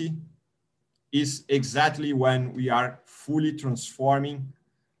safety, is exactly when we are fully transforming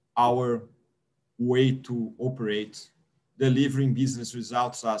our way to operate, delivering business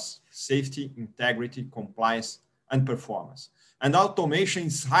results as safety, integrity, compliance, and performance. And automation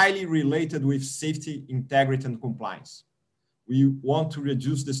is highly related with safety, integrity, and compliance. We want to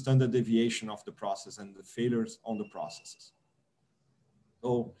reduce the standard deviation of the process and the failures on the processes.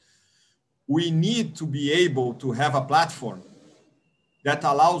 So we need to be able to have a platform that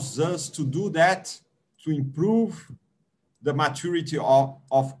allows us to do that, to improve the maturity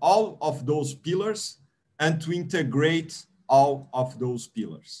of all of those pillars and to integrate all of those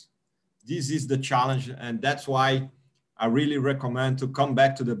pillars. This is the challenge, and that's why I really recommend to come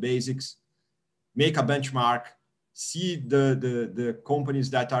back to the basics, make a benchmark, see the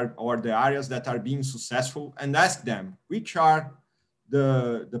companies that are, or the areas that are being successful, and ask them, which are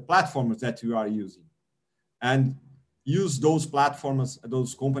the platforms that you are using? And use those platforms,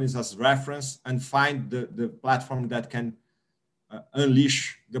 those companies as reference, and find the platform that can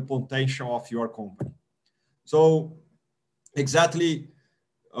unleash the potential of your company. So exactly,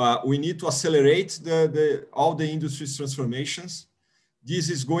 we need to accelerate all the industry's transformations. This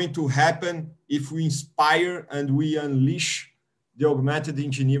is going to happen if we inspire and we unleash the augmented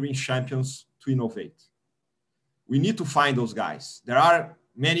engineering champions to innovate. We need to find those guys. There are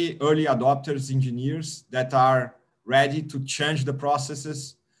many early adopters, engineers that are ready to change the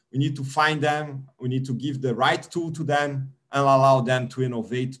processes. We need to find them. We need to give the right tool to them and allow them to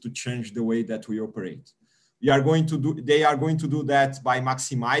innovate, to change the way that we operate. They are going to do that by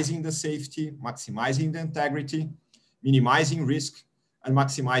maximizing the safety, maximizing the integrity, minimizing risk, and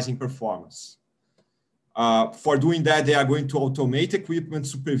maximizing performance. For doing that, they are going to automate equipment,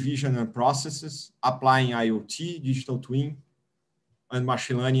 supervision, and processes, applying IoT, digital twin, and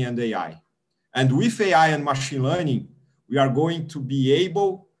machine learning and AI. And with AI and machine learning, we are going to be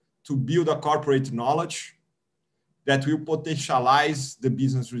able to build a corporate knowledge that will potentialize the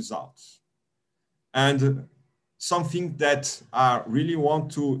business results. And something that I really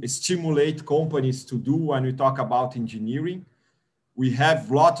want to stimulate companies to do when we talk about engineering, we have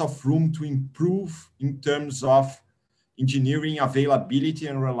a lot of room to improve in terms of engineering availability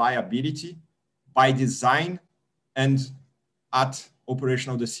and reliability by design and at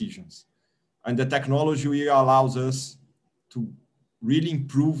operational decisions. And the technology will allows us to really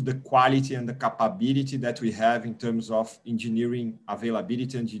improve the quality and the capability that we have in terms of engineering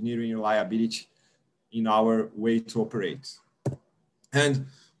availability, engineering reliability in our way to operate. And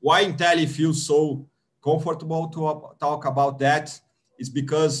why Intelli feels so comfortable to talk about that is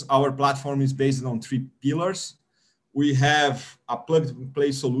because our platform is based on 3 pillars. We have a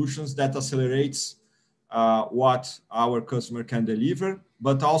plug-and-play solutions that accelerates what our customer can deliver,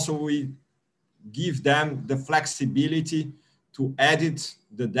 but also we give them the flexibility to edit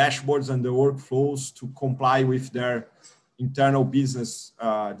the dashboards and the workflows to comply with their internal business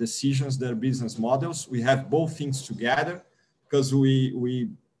decisions, their business models. We have both things together because we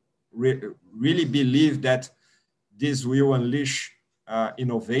really believe that this will unleash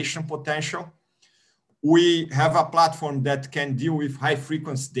innovation potential. We have a platform that can deal with high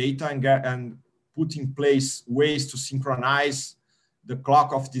frequency data and put in place ways to synchronize the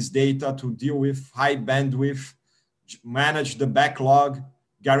clock of this data to deal with high bandwidth, manage the backlog,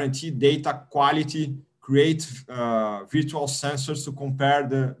 guarantee data quality, create virtual sensors to compare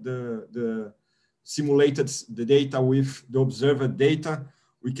the simulated data with the observed data.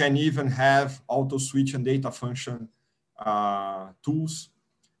 We can even have auto switch and data function tools.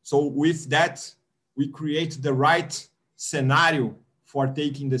 So with that, we create the right scenario for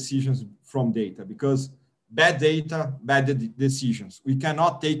taking decisions from data, because bad data, bad decisions. We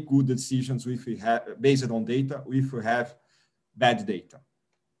cannot take good decisions if we have based on data, if we have bad data.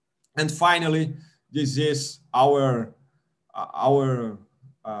 And finally, this is our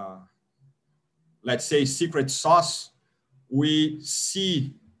let's say, secret sauce. We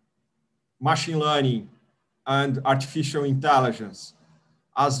see machine learning and artificial intelligence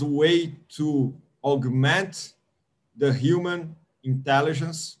as a way to augment the human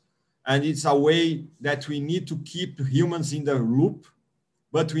intelligence. And it's a way that we need to keep humans in the loop,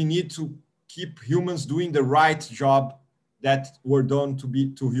 but we need to keep humans doing the right job that were done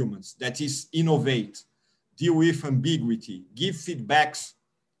to humans. That is innovate, deal with ambiguity, give feedbacks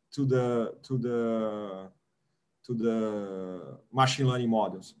to the machine learning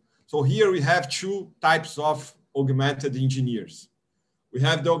models. So here we have 2 types of augmented engineers. We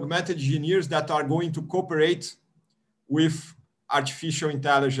have the augmented engineers that are going to cooperate with artificial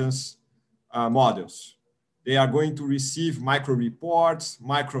intelligence models. They are going to receive micro reports,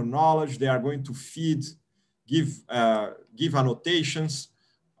 micro knowledge. They are going to feed, give annotations,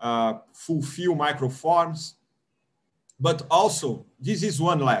 fulfill micro forms. But also, this is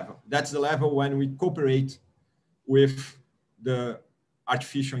one level. That's the level when we cooperate with the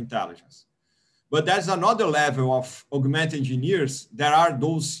artificial intelligence. But there's another level of augmented engineers. There are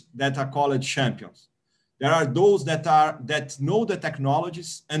those that are called champions. There are those that know the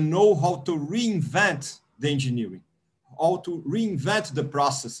technologies and know how to reinvent the engineering, how to reinvent the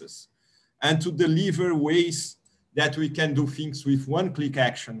processes, and to deliver ways that we can do things with one-click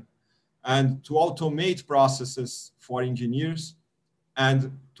action, and to automate processes for engineers,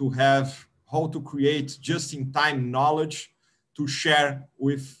 and to have how to create just-in-time knowledge to share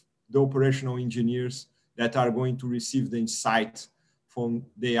with the operational engineers that are going to receive the insight from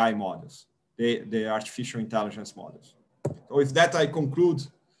the AI models, the artificial intelligence models. So with that, I conclude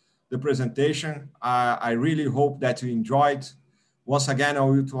the presentation. I really hope that you enjoyed. Once again, I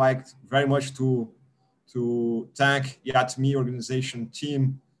would like very much to thank Iatmi organization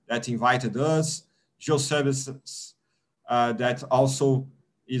team that invited us, GeoServices that also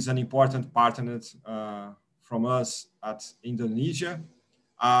is an important partner from us at Indonesia.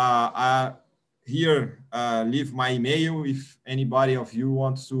 Here, leave my email if anybody of you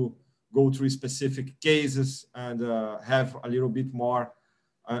wants to go through specific cases and have a little bit more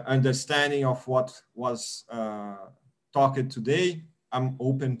understanding of what was talked today. I'm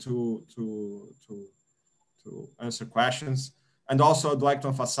open to answer questions. And also I'd like to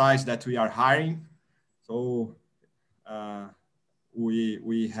emphasize that we are hiring. So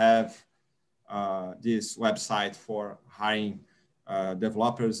we have this website for hiring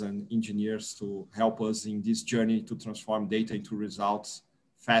developers and engineers to help us in this journey to transform data into results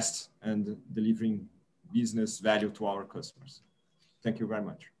fast and delivering business value to our customers. Thank you very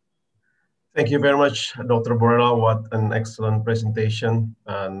much. Thank you very much, Dr. Borella. What an excellent presentation.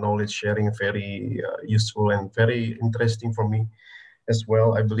 Knowledge sharing, very useful and very interesting for me as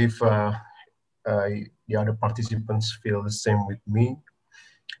well. I believe the other participants feel the same with me.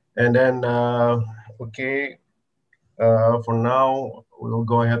 And then, okay, for now, we'll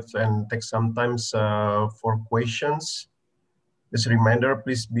go ahead and take some time for questions. Just a reminder,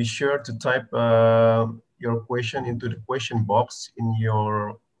 please be sure to type your question into the question box in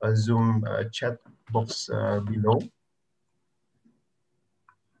your Zoom chat box below.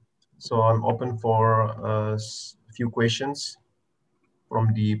 So I'm open for a few questions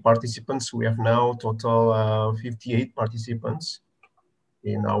from the participants. We have now total 58 participants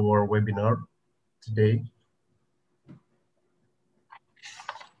in our webinar today.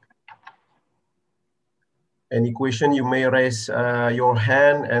 Any question, you may raise your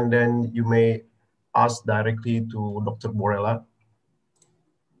hand and then you may ask directly to Dr. Borella.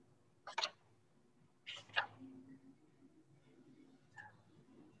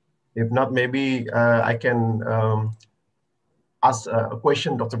 If not, maybe I can ask a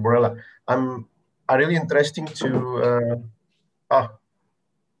question, Dr. Borella. I'm really interesting to,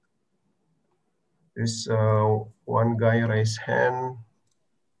 there's one guy raise hand.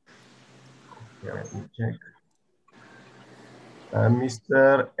 Okay, let me check.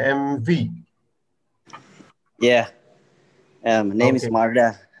 Mr. MV. Yeah, name is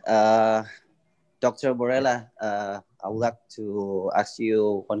Marda. Dr. Borella, I would like to ask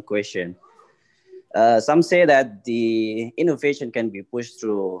you one question. Some say that the innovation can be pushed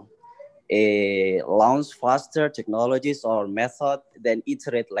through a launch faster technologies or method than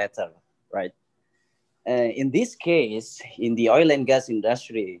iterate later, right? In this case, in the oil and gas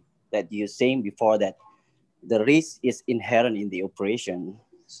industry that you're saying before that the risk is inherent in the operation,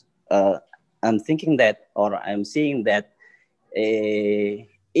 I'm thinking that, or I'm seeing that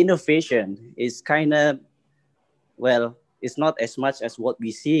innovation is kind of, well, it's not as much as what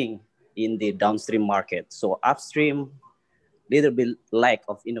we're seeing in the downstream market. So upstream, little bit lack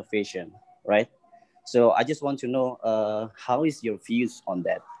of innovation, right? So I just want to know how is your views on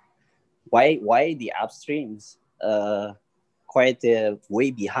that? Why the upstreams quite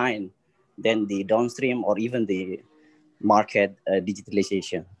way behind than the downstream or even the market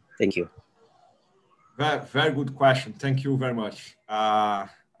digitalization? Thank you. Very good question. Thank you very much. Our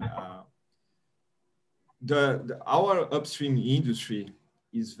upstream industry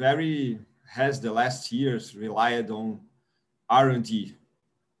has the last years relied on R&D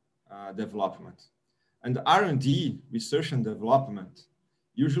development. And R&D, research and development,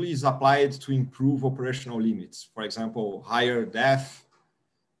 usually is applied to improve operational limits. For example, higher depth,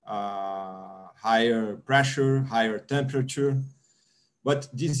 higher pressure, higher temperature. But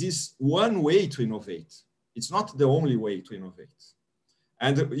this is one way to innovate. It's not the only way to innovate.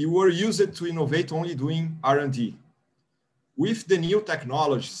 And you were used to innovate only doing R&D. With the new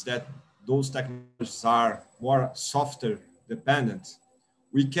technologies, that those technologies are more software dependent,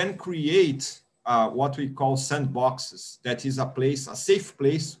 we can create what we call sandboxes. That is a safe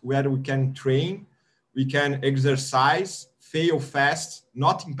place where we can train, we can exercise, fail fast,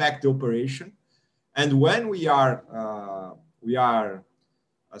 not impact the operation. And when we are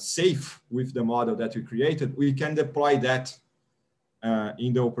safe with the model that we created, we can deploy that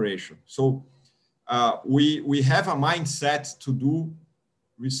in the operation. So we have a mindset to do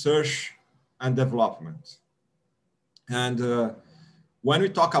research and development. And when we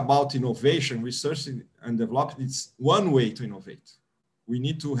talk about innovation, research and development, it's one way to innovate. We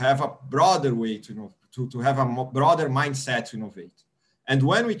need to have a broader way to have a broader mindset to innovate. And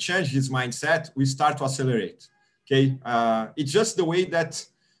when we change this mindset, we start to accelerate. Okay, it's just the way that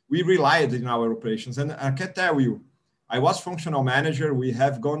we relied in our operations. And I can tell you, I was functional manager. We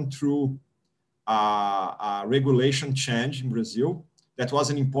have gone through a regulation change in Brazil. That was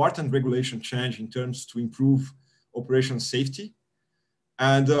an important regulation change in terms to improve operation safety.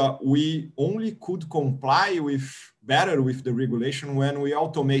 And we only could comply better with the regulation when we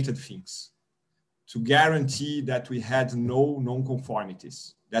automated things to guarantee that we had no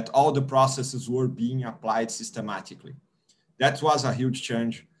non-conformities, that all the processes were being applied systematically. That was a huge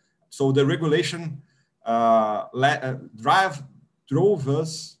change. So the regulation drove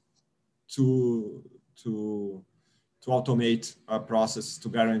us to automate a process to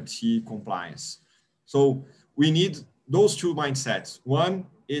guarantee compliance. So we need those two mindsets. One,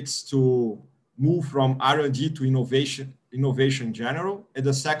 it's to move from R&D to innovation in general. And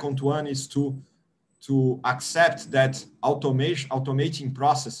the second one is to accept that automating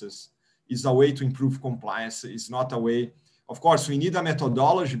processes is a way to improve compliance. It's not a way. Of course, we need a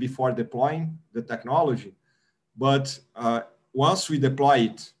methodology before deploying the technology, but once we deploy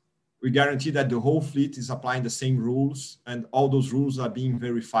it, we guarantee that the whole fleet is applying the same rules, and all those rules are being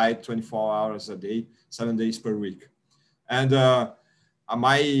verified 24 hours a day, 7 days per week. And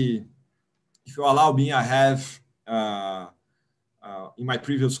if you allow me, I have, in my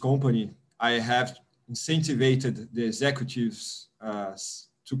previous company, I have incentivized the executives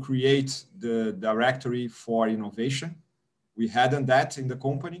to create the directory for innovation. We hadn't that in the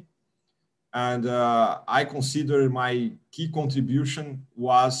company. And I consider my key contribution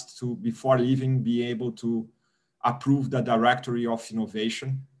was to, before leaving, be able to approve the directory of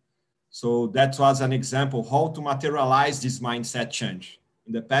innovation. So that was an example how to materialize this mindset change.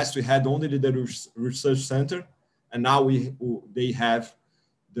 In the past, we had only the research center, and now they have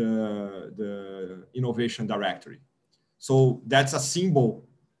the innovation directory. So that's a symbol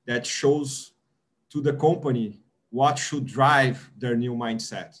that shows to the company what should drive their new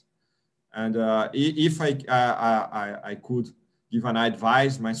mindset. And if I could give an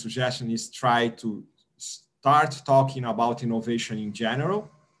advice, my suggestion is try to start talking about innovation in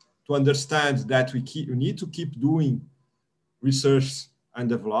general, to understand that we need to keep doing research and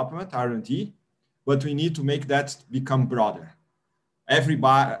development, R&D, but we need to make that become broader.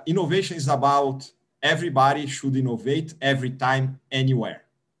 Innovation is about everybody should innovate every time, anywhere.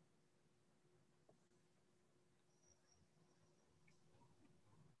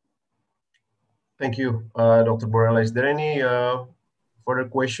 Thank you, Dr. Borrella. Is there any further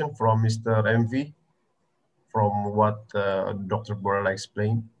question from Mr. MV from what Dr. Borrella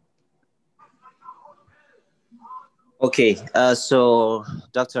explained? Okay, so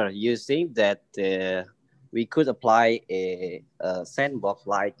Doctor, you think that we could apply a sandbox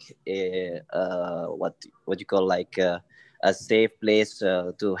like what you call like a safe place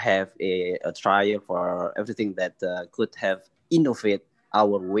to have a trial for everything that could have innovate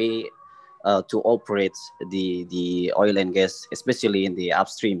our way to operate the oil and gas, especially in the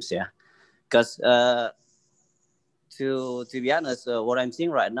upstreams, yeah. Because to be honest, what I'm seeing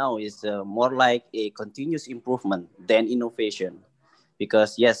right now is more like a continuous improvement than innovation.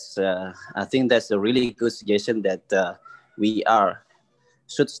 Because yes, I think that's a really good suggestion that we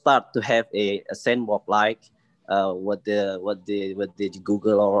should start to have a sandbox like what the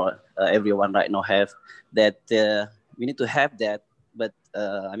Google or everyone right now have. That we need to have that, but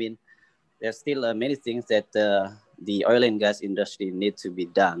I mean, there's still many things that the oil and gas industry need to be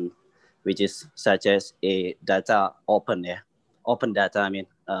done, which is such as a data open data. I mean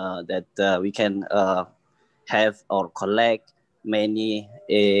that we can have or collect many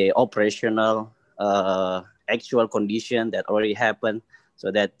operational actual condition that already happened, so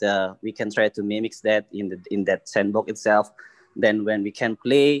that we can try to mimic that in that sandbox itself. Then when we can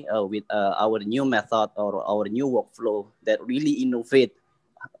play with our new method or our new workflow that really innovate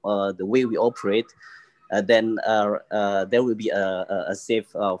the way we operate, then there will be a safe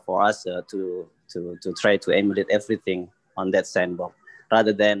for us to try to emulate everything on that sandbox,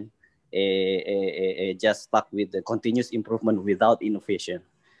 rather than just stuck with the continuous improvement without innovation.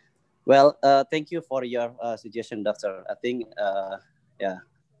 Well, thank you for your suggestion, Doctor. I think,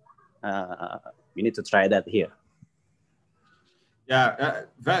 we need to try that here. Yeah,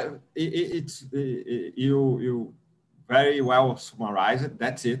 you very well summarized.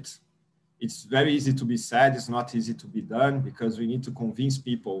 That's it. It's very easy to be said. It's not easy to be done, because we need to convince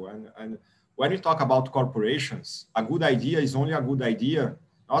people. And when you talk about corporations, a good idea is only a good idea,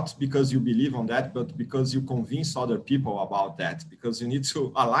 not because you believe on that, but because you convince other people about that, because you need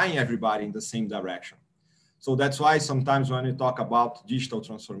to align everybody in the same direction. So that's why sometimes when we talk about digital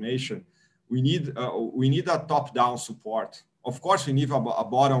transformation, we need a top-down support. Of course, we need a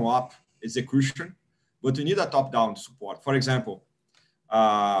bottom-up execution, but we need a top-down support. For example,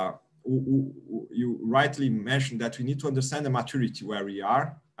 you rightly mentioned that we need to understand the maturity where we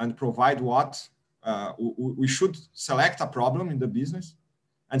are and provide what we should select a problem in the business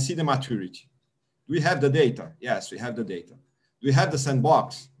and see the maturity. Do we have the data? Yes, we have the data. Do we have the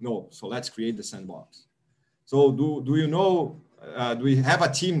sandbox? No. So let's create the sandbox. So do you know, do we have a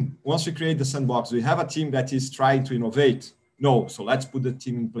team, once we create the sandbox, do we have a team that is trying to innovate? No. So let's put the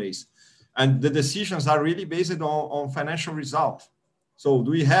team in place. And the decisions are really based on financial result. So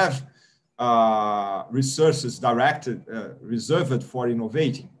do we have resources directed, reserved for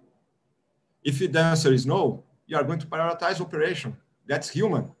innovating? If the answer is no, you are going to prioritize operation. That's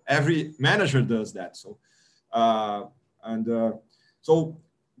human. Every manager does that. So, so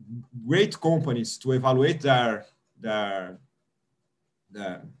great companies to evaluate their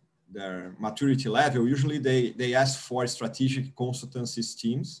maturity level, usually they ask for strategic consultancies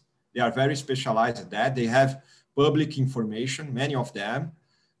teams. They are very specialized at that. They have public information, many of them.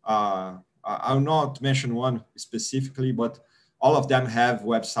 I'll not mention one specifically, but all of them have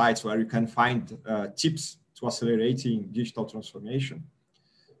websites where you can find tips to accelerating digital transformation.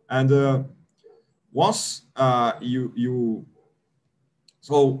 And once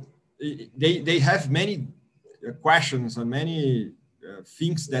so they have many questions and many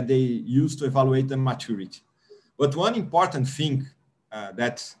things that they use to evaluate the maturity. But one important thing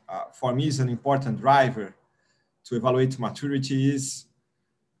that for me is an important driver to evaluate maturity is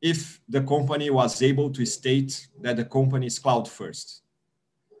if the company was able to state that the company is cloud first.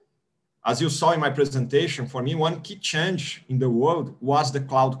 As you saw in my presentation, for me, one key change in the world was the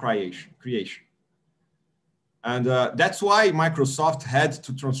cloud creation. And that's why Microsoft had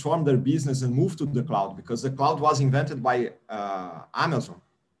to transform their business and move to the cloud, because the cloud was invented by Amazon.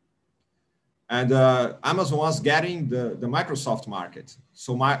 And Amazon was getting the Microsoft market.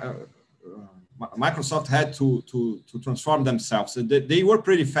 So Microsoft had to transform themselves. So they were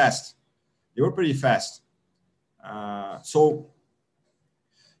pretty fast. So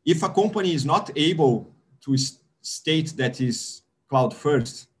if a company is not able to state that is cloud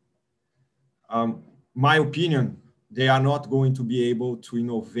first, my opinion, they are not going to be able to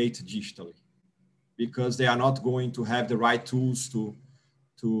innovate digitally, because they are not going to have the right tools to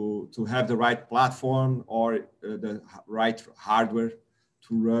have the right platform or the right hardware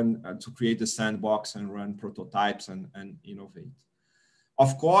to run, to create the sandbox and run prototypes and innovate.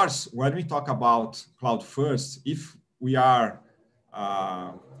 Of course, when we talk about cloud first, if we are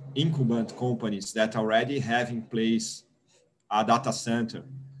incumbent companies that already have in place a data center,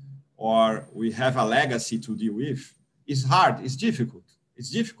 or we have a legacy to deal with, it's hard, it's difficult.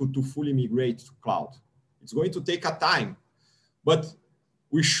 It's difficult to fully migrate to cloud. It's going to take a time, but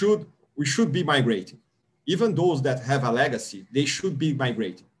we should be migrating. Even those that have a legacy, they should be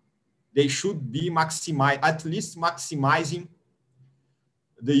migrating. They should be at least maximizing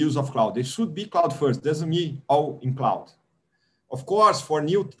the use of cloud. They should be cloud first. Doesn't mean all in cloud. Of course, for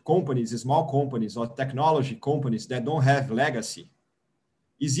new companies, small companies, or technology companies that don't have legacy,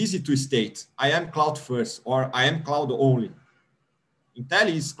 it's easy to state, I am cloud first, or I am cloud only. Intel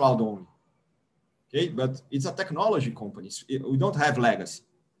is cloud only. Okay, but it's a technology company. We don't have legacy.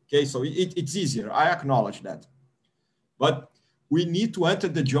 Okay, so it's easier. I acknowledge that. But we need to enter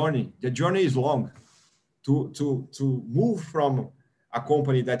the journey. The journey is long. To move from a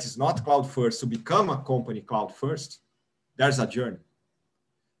company that is not cloud first to become a company cloud first, there's a journey.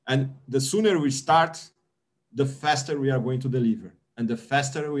 And the sooner we start, the faster we are going to deliver, and the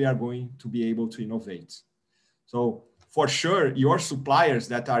faster we are going to be able to innovate. So for sure, your suppliers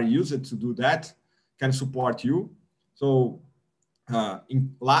that are used to do that can support you. So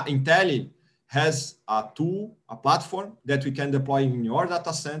Intel has a tool, a platform that we can deploy in your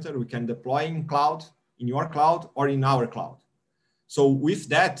data center, we can deploy in cloud, in your cloud, or in our cloud. So with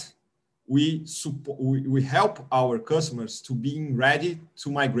that, we help our customers to being ready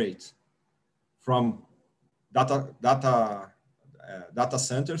to migrate from data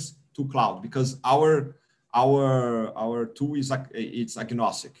centers to cloud, because our tool is it's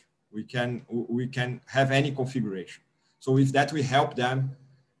agnostic. We can have any configuration. So with that, we help them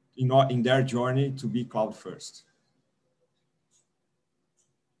in their journey to be cloud first.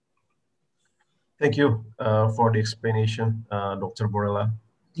 Thank you for the explanation, Dr. Borella.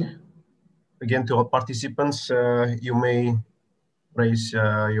 Again, to all participants, you may raise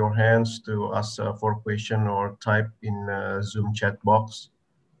your hands to ask for a question or type in Zoom chat box.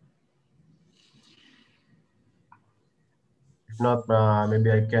 If not,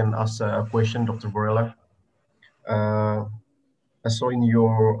 maybe I can ask a question, Dr. Borella. I saw in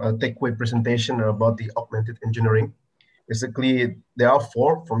your takeaway presentation about the augmented engineering. Basically, there are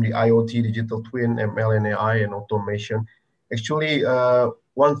 4 from the IoT, digital twin, ML and AI, and automation. Actually,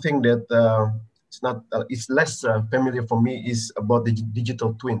 one thing that it's less familiar for me is about the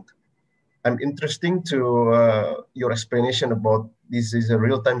digital twin. I'm interesting to your explanation about this is a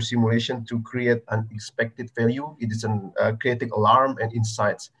real-time simulation to create unexpected value. It is an creating alarm and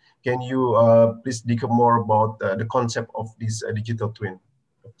insights. Can you please dig up more about the concept of this digital twin,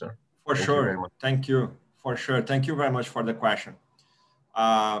 Doctor? For Thank you very sure. much. Thank you. For sure. Thank you very much for the question.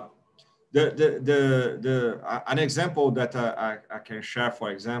 An example that I can share,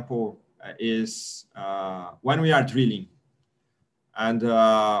 for example, is when we are drilling and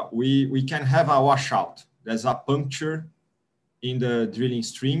we can have a washout. There's a puncture in the drilling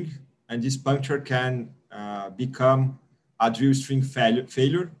string, and this puncture can become a drill string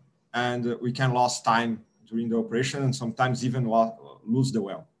failure, and we can lose time during the operation and sometimes even lose the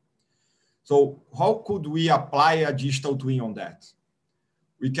well. So how could we apply a digital twin on that?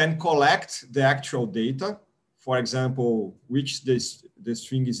 We can collect the actual data, for example, which the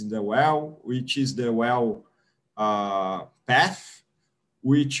string is in the well, which is the well path,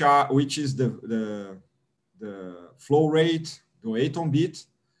 which is the flow rate, the atom bit,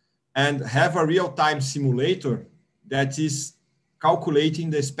 and have a real-time simulator that is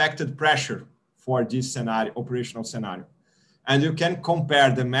calculating the expected pressure for this scenario, operational scenario. And you can compare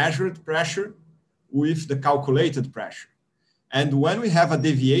the measured pressure with the calculated pressure. And when we have a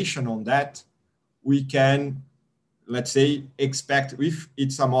deviation on that, we can, let's say, expect, if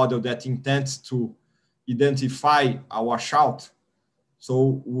it's a model that intends to identify a washout,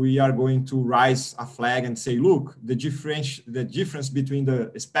 so we are going to raise a flag and say, look, the difference between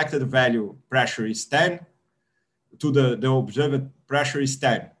the expected value pressure is 10 to the observed pressure is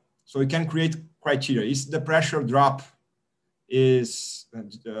 10. So we can create criteria. Is the pressure drop is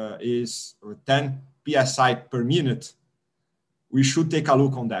 10 psi per minute? We should take a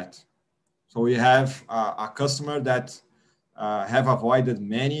look on that. So we have a customer that have avoided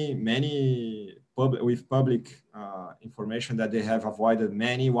many public information that they have avoided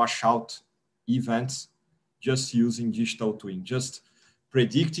many washout events just using digital twin, just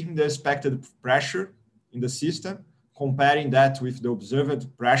predicting the expected pressure in the system, comparing that with the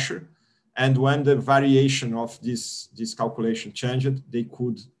observed pressure, and when the variation of this calculation changed, they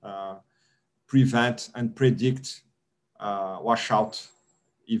could prevent and predict washout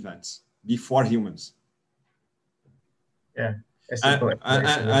events before humans. Yeah.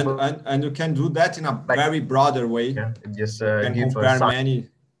 And you can do that in a very broader way. Yeah, just can compare many.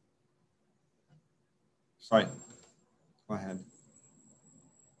 Sorry, go ahead.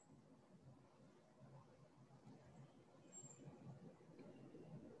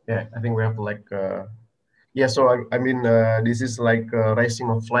 Yeah, I think we have like, yeah, so I mean, this is like raising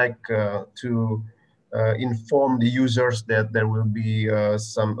a flag to inform the users that there will be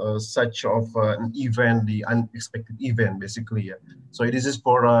some such of an event, the unexpected event, basically. Yeah. So this is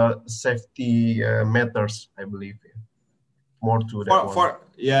for safety matters, I believe. Yeah. More to that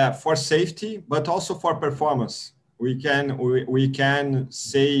one. For safety, but also for performance. We can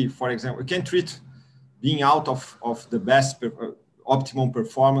say, for example, we can treat being out of the best optimum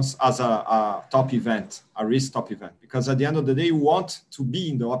performance as a top event, a risk top event, because at the end of the day, you want to be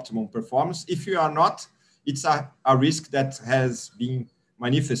in the optimum performance. If you are not, it's a risk that has been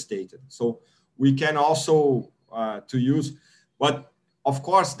manifested. So we can also to use, but of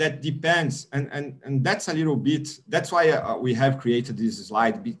course that depends, and that's a little bit, that's why we have created this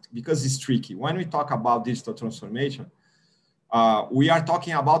slide, because it's tricky. When we talk about digital transformation, we are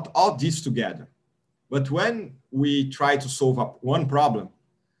talking about all this together. But when we try to solve one problem,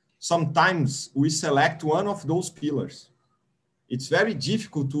 sometimes we select one of those pillars. It's very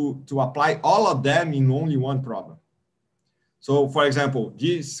difficult to apply all of them in only one problem. So for example,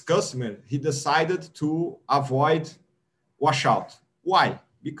 this customer, he decided to avoid washout. Why?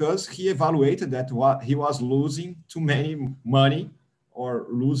 Because he evaluated that he was losing too many money or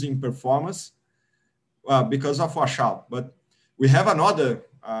losing performance because of washout. But we have another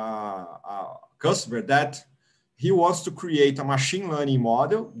customer that he wants to create a machine learning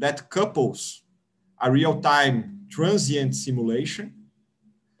model that couples a real-time transient simulation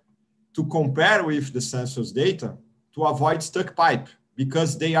to compare with the sensors data to avoid stuck pipe,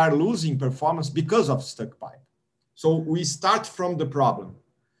 because they are losing performance because of stuck pipe. So we start from the problem,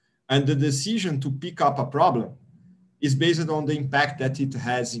 and the decision to pick up a problem is based on the impact that it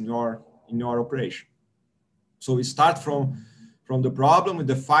has in your operation. So we start from the problem, we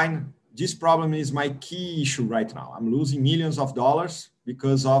define this problem is my key issue right now. I'm losing millions of dollars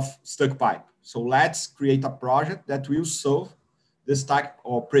because of stuck pipe. So let's create a project that will solve the stack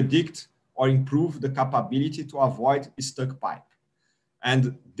or predict or improve the capability to avoid stuck pipe.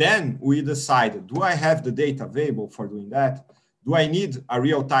 And then we decide, do I have the data available for doing that? Do I need a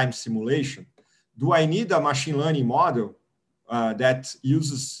real-time simulation? Do I need a machine learning model that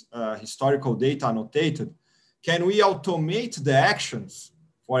uses historical data annotated, can we automate the actions?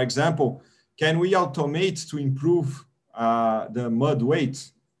 For example, can we automate to improve the mud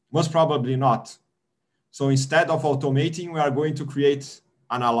weight? Most probably not. So instead of automating, we are going to create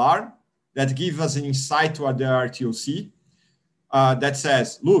an alarm that gives us an insight to the RTOC that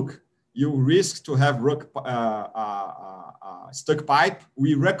says, look, you risk to have stuck pipe.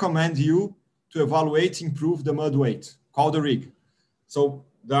 We recommend you to evaluate, improve the mud weight. Call the rig. So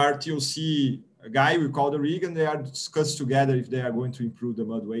the RTOC guy will call the rig and they are discussed together if they are going to improve the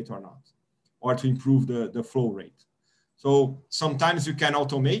mud weight or not, or to improve the flow rate. So sometimes you can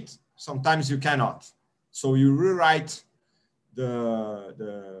automate, sometimes you cannot. So you rewrite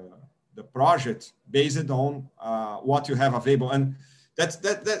the project based on what you have available. And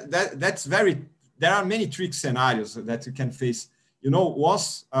that's very, there are many trick scenarios that you can face. You know,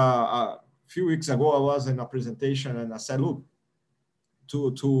 once a few weeks ago, I was in a presentation and I said, look,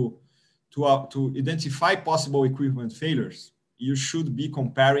 to identify possible equipment failures, you should be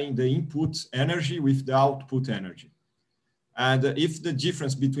comparing the input energy with the output energy. And if the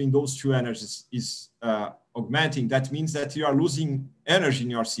difference between those two energies is augmenting, that means that you are losing energy in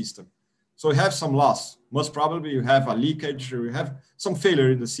your system. So you have some loss. Most probably you have a leakage or you have some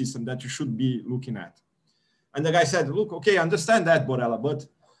failure in the system that you should be looking at. And the guy said, look, okay, I understand that, Borella, but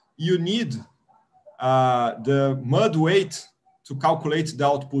you need the mud weight to calculate the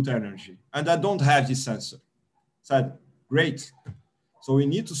output energy. And I don't have this sensor. I said, great. So we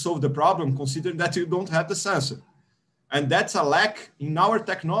need to solve the problem considering that you don't have the sensor. And that's a lack in our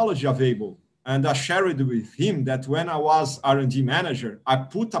technology available. And I shared with him that when I was R&D manager, I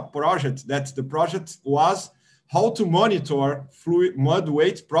put a project that the project was how to monitor fluid mud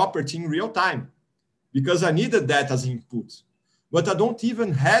weight property in real time, because I needed that as input. But I don't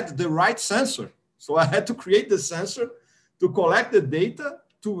even had the right sensor. So I had to create the sensor to collect the data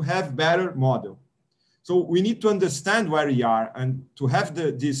to have better model. So we need to understand where we are and to have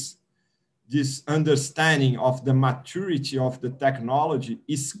this understanding of the maturity of the technology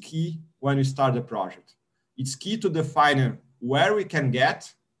is key when we start the project. It's key to define where we can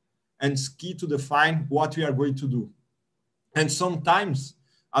get, and it's key to define what we are going to do. And sometimes,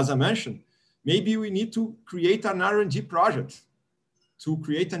 as I mentioned, maybe we need to create an R&D project to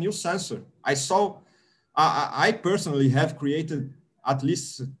create a new sensor. I personally have created at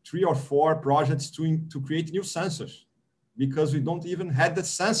least 3 or 4 projects to create new sensors because we don't even have the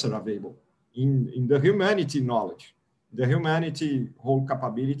sensor available. In the humanity knowledge, the humanity whole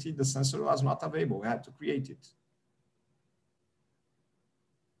capability, the sensor was not available. We had to create it.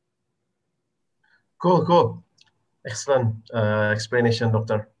 Cool. Excellent explanation,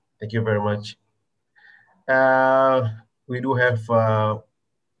 Doctor. Thank you very much. We do have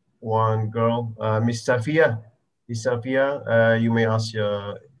one girl, Miss Safia. Miss Safia, you may ask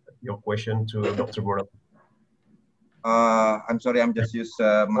your question to Dr. Borella. I'm sorry, I'm just use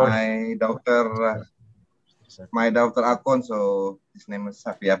my daughter account, so his name is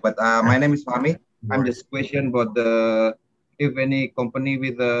Safia. But my name is Fahmi. I'm just question about if any company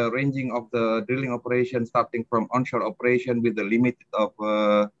with the ranging of the drilling operation starting from onshore operation with the limit of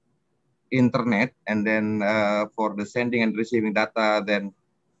internet, and then for the sending and receiving data, then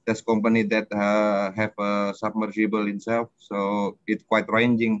there's company that have a submersible itself, so it's quite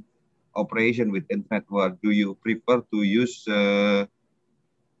ranging operation with internet. What do you prefer to use to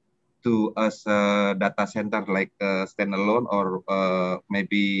as a data center like standalone, or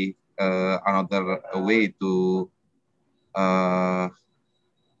maybe another way to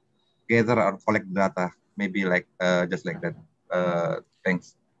gather or collect data, maybe like just like that?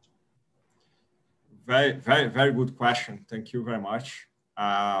 Thanks. Very good question. Thank you very much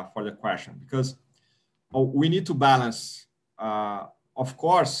for the question, because we need to balance. Of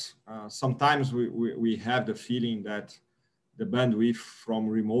course, sometimes we have the feeling that the bandwidth from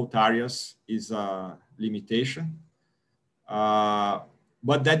remote areas is a limitation,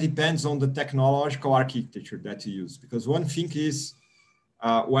 but that depends on the technological architecture that you use. Because one thing is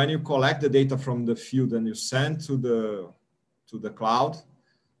when you collect the data from the field and you send to the cloud.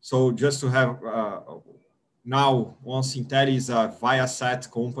 So just to have now, once Intel is a Viasat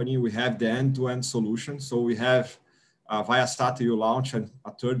company, we have the end-to-end solution. So we have Viasat will launch a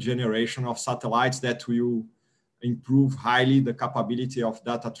 3rd generation of satellites that will improve highly the capability of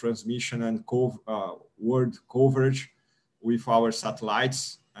data transmission and world coverage with our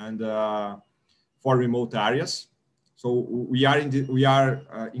satellites and for remote areas. So we are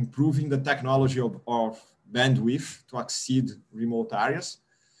improving the technology of bandwidth to exceed remote areas,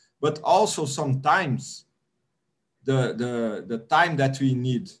 but also sometimes the time that we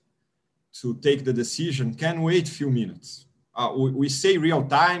need to take the decision can wait a few minutes. we say real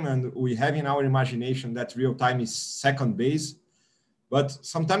time, and we have in our imagination that real time is second base, but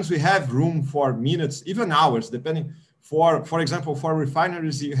sometimes we have room for minutes, even hours, depending. For example, for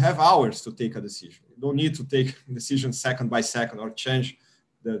refineries, you have hours to take a decision. You don't need to take decisions second by second or change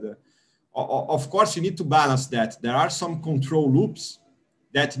the. Of course, you need to balance that. There are some control loops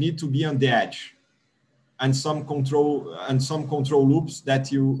that need to be on the edge, and some control loops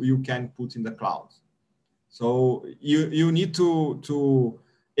that you can put in the cloud. So you need to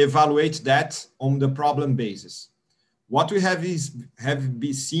evaluate that on the problem basis. What we have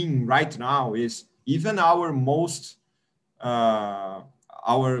been seeing right now is even our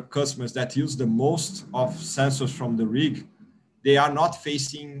customers that use the most of sensors from the rig, they are not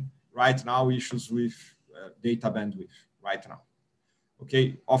facing right now issues with data bandwidth right now.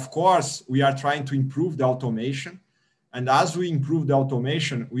 Okay, of course, we are trying to improve the automation. And as we improve the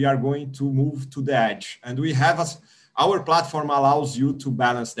automation, we are going to move to the edge. And we have our platform allows you to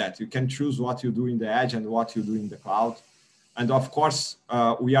balance that. You can choose what you do in the edge and what you do in the cloud. And of course,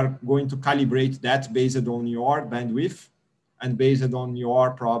 we are going to calibrate that based on your bandwidth and based on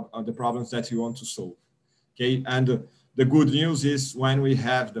your the problems that you want to solve. Okay, and the good news is when we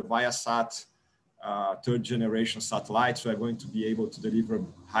have the Viasat third generation satellites, we are going to be able to deliver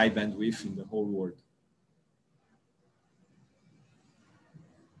high bandwidth in the whole world.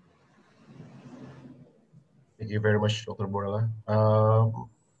 Thank you very much, Dr. Borella.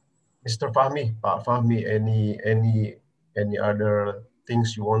 Mr. Fahmi, Pak Fahmi, any other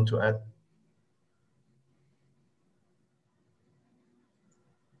things you want to add?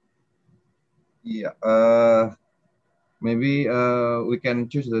 Yeah, maybe we can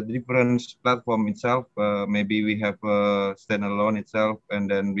choose the different platform itself. Maybe we have a standalone itself, and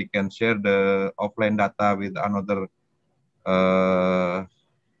then we can share the offline data with another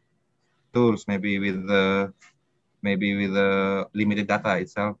tools, maybe with the limited data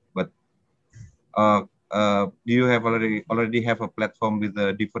itself. But do you have already have a platform with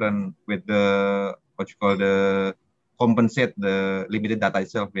the different what you call the compensate the limited data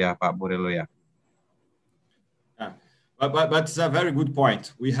itself? Yeah, Pak Borello, yeah. Yeah, but it's a very good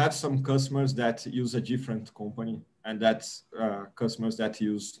point. We have some customers that use a different company, and that's customers that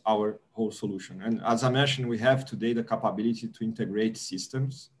use our whole solution. And as I mentioned, we have today the capability to integrate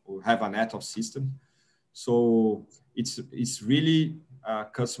systems or have a net of systems. So it's really a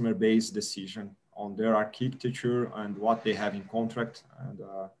customer-based decision on their architecture and what they have in contract and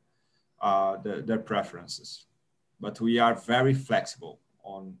their preferences. But we are very flexible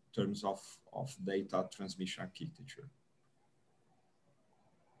on terms of data transmission architecture.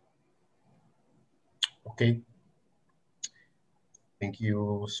 Okay. Thank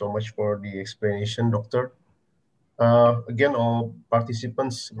you so much for the explanation, Doctor. Again, all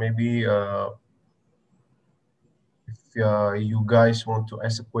participants, maybe if you guys want to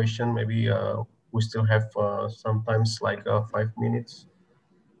ask a question, maybe we still have sometimes like 5 minutes.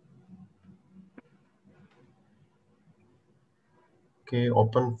 Okay,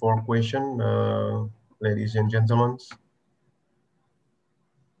 open for question, ladies and gentlemen.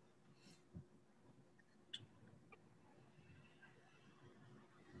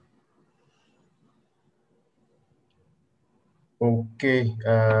 Okay,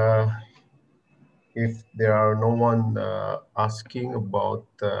 if there are no one asking about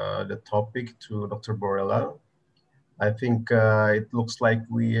the topic to Dr. Borella, I think it looks like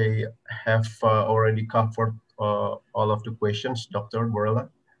we have already covered all of the questions, Dr. Borella.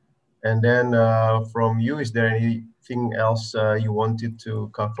 And then from you, is there anything else you wanted to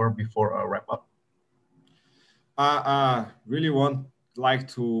cover before I wrap up? I really like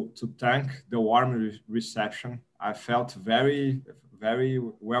to thank the warm reception. I felt very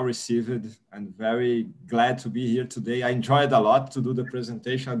well received and very glad to be here today. I enjoyed a lot to do the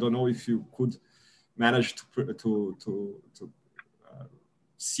presentation. I don't know if you could manage to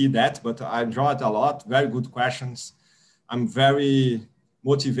see that, but I enjoyed a lot. Very good questions. I'm very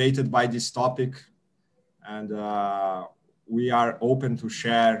motivated by this topic, and we are open to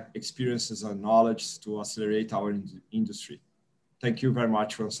share experiences and knowledge to accelerate our industry. Thank you very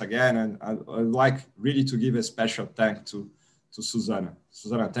much once again. And I'd like really to give a special thank to Susanna.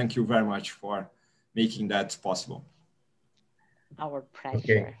 Susanna, thank you very much for making that possible. Our pleasure.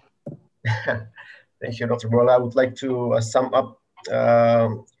 Okay. Thank you, Dr. Borella. I would like to sum up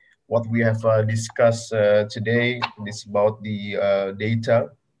what we have discussed today. It's about the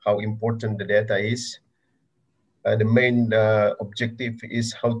data, how important the data is. The main objective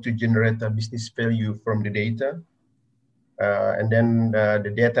is how to generate a business value from the data. And then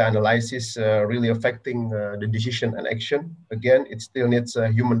the data analysis really affecting the decision and action. Again, it still needs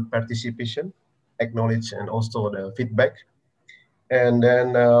human participation, acknowledge, and also the feedback. And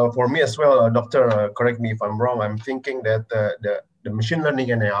then for me as well, doctor, correct me if I'm wrong, I'm thinking that the machine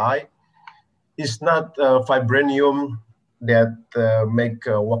learning and AI is not vibranium that make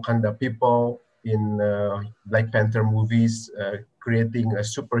Wakanda people in Black Panther movies creating a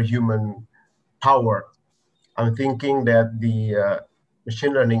superhuman power. I'm thinking that the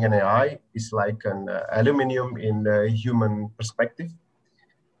machine learning and AI is like an aluminum in the human perspective.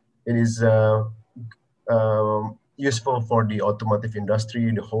 It is useful for the automotive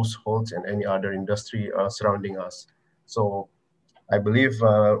industry, the households, and any other industry surrounding us. So I believe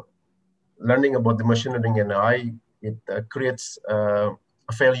learning about the machine learning and AI, it creates a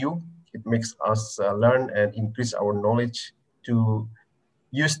value. It makes us learn and increase our knowledge to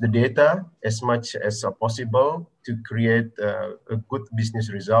use the data as much as possible to create a good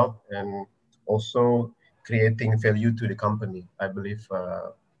business result and also creating value to the company. I believe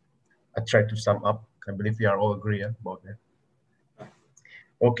I try to sum up. I believe we are all agree about that.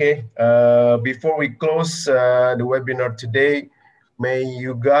 Okay, before we close the webinar today, may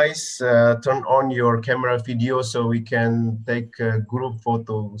you guys turn on your camera video so we can take a group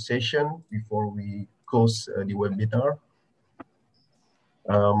photo session before we close the webinar.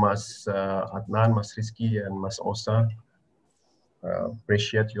 Mas Adnan, Mas Rizky, and Mas Osa,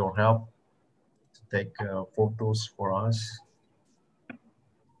 appreciate your help to take photos for us.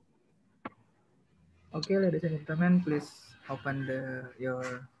 Okay, ladies and gentlemen, please open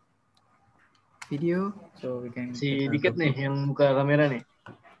your video so we can. Si dikit nih yang buka kamera nih.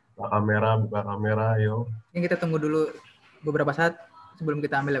 Buka kamera, yo. Ini kita tunggu dulu beberapa saat sebelum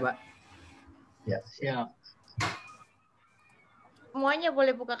kita ambil ya, Pak. Ya. Siap. Semuanya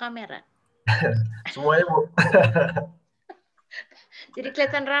boleh buka kamera. Semuanya Bu. Jadi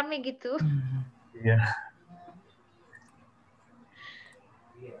kelihatan rame gitu. Iya.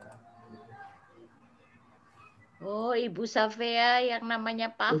 Oh, Ibu Safea yang namanya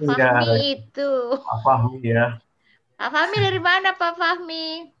Pak Iya. Fahmi itu. Pak Fahmi ya. Pak Fahmi dari mana Pak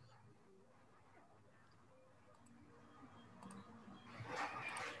Fahmi?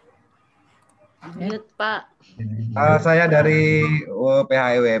 Mute Pak. Saya dari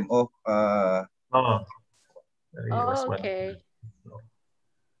PHWMO. Oke.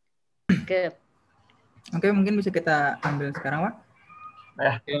 Good. Oke, mungkin bisa kita ambil sekarang, Pak.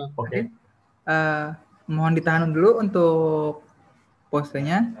 Oke. Mohon ditahan dulu untuk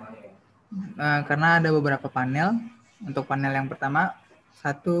posenya karena ada beberapa panel. Untuk panel yang pertama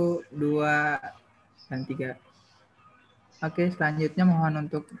 1, 2, dan 3. Oke, selanjutnya mohon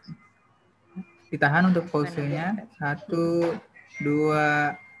untuk ditahan untuk posenya 1,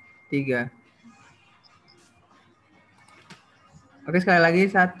 2, 3. Oke, sekali lagi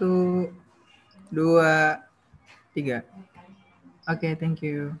 1, 2, 3. Oke, thank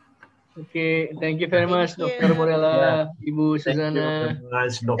you. Oke, thank you very much, Dr. Borela, Ibu Suzana.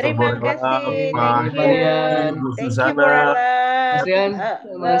 Terima kasih. Thank you, Ibu Suzana. Mas Rian,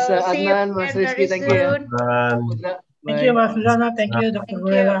 Mas Adnan, Mas Rizky, thank you ya. Thank you, Mas Suzana. Thank you, Dr.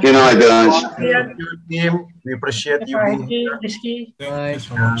 Borela. Good night, guys. Thank you, team. We appreciate you being here. Rizky.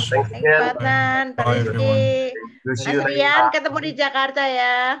 Thanks again. Pak Adnan, Pak Rizky. Mas Rian, ketemu di Jakarta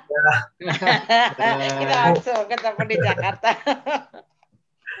ya. Kita langsung ketemu di Jakarta.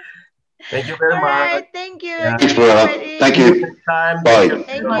 Thank you very much. Alright, thank you. Thank you. Bye.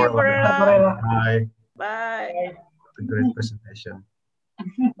 Thank you, Borela. Bye. Bye. A great presentation.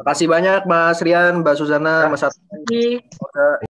 Terima kasih banyak Mas Rian, Mbak Suzana, Mas Ati.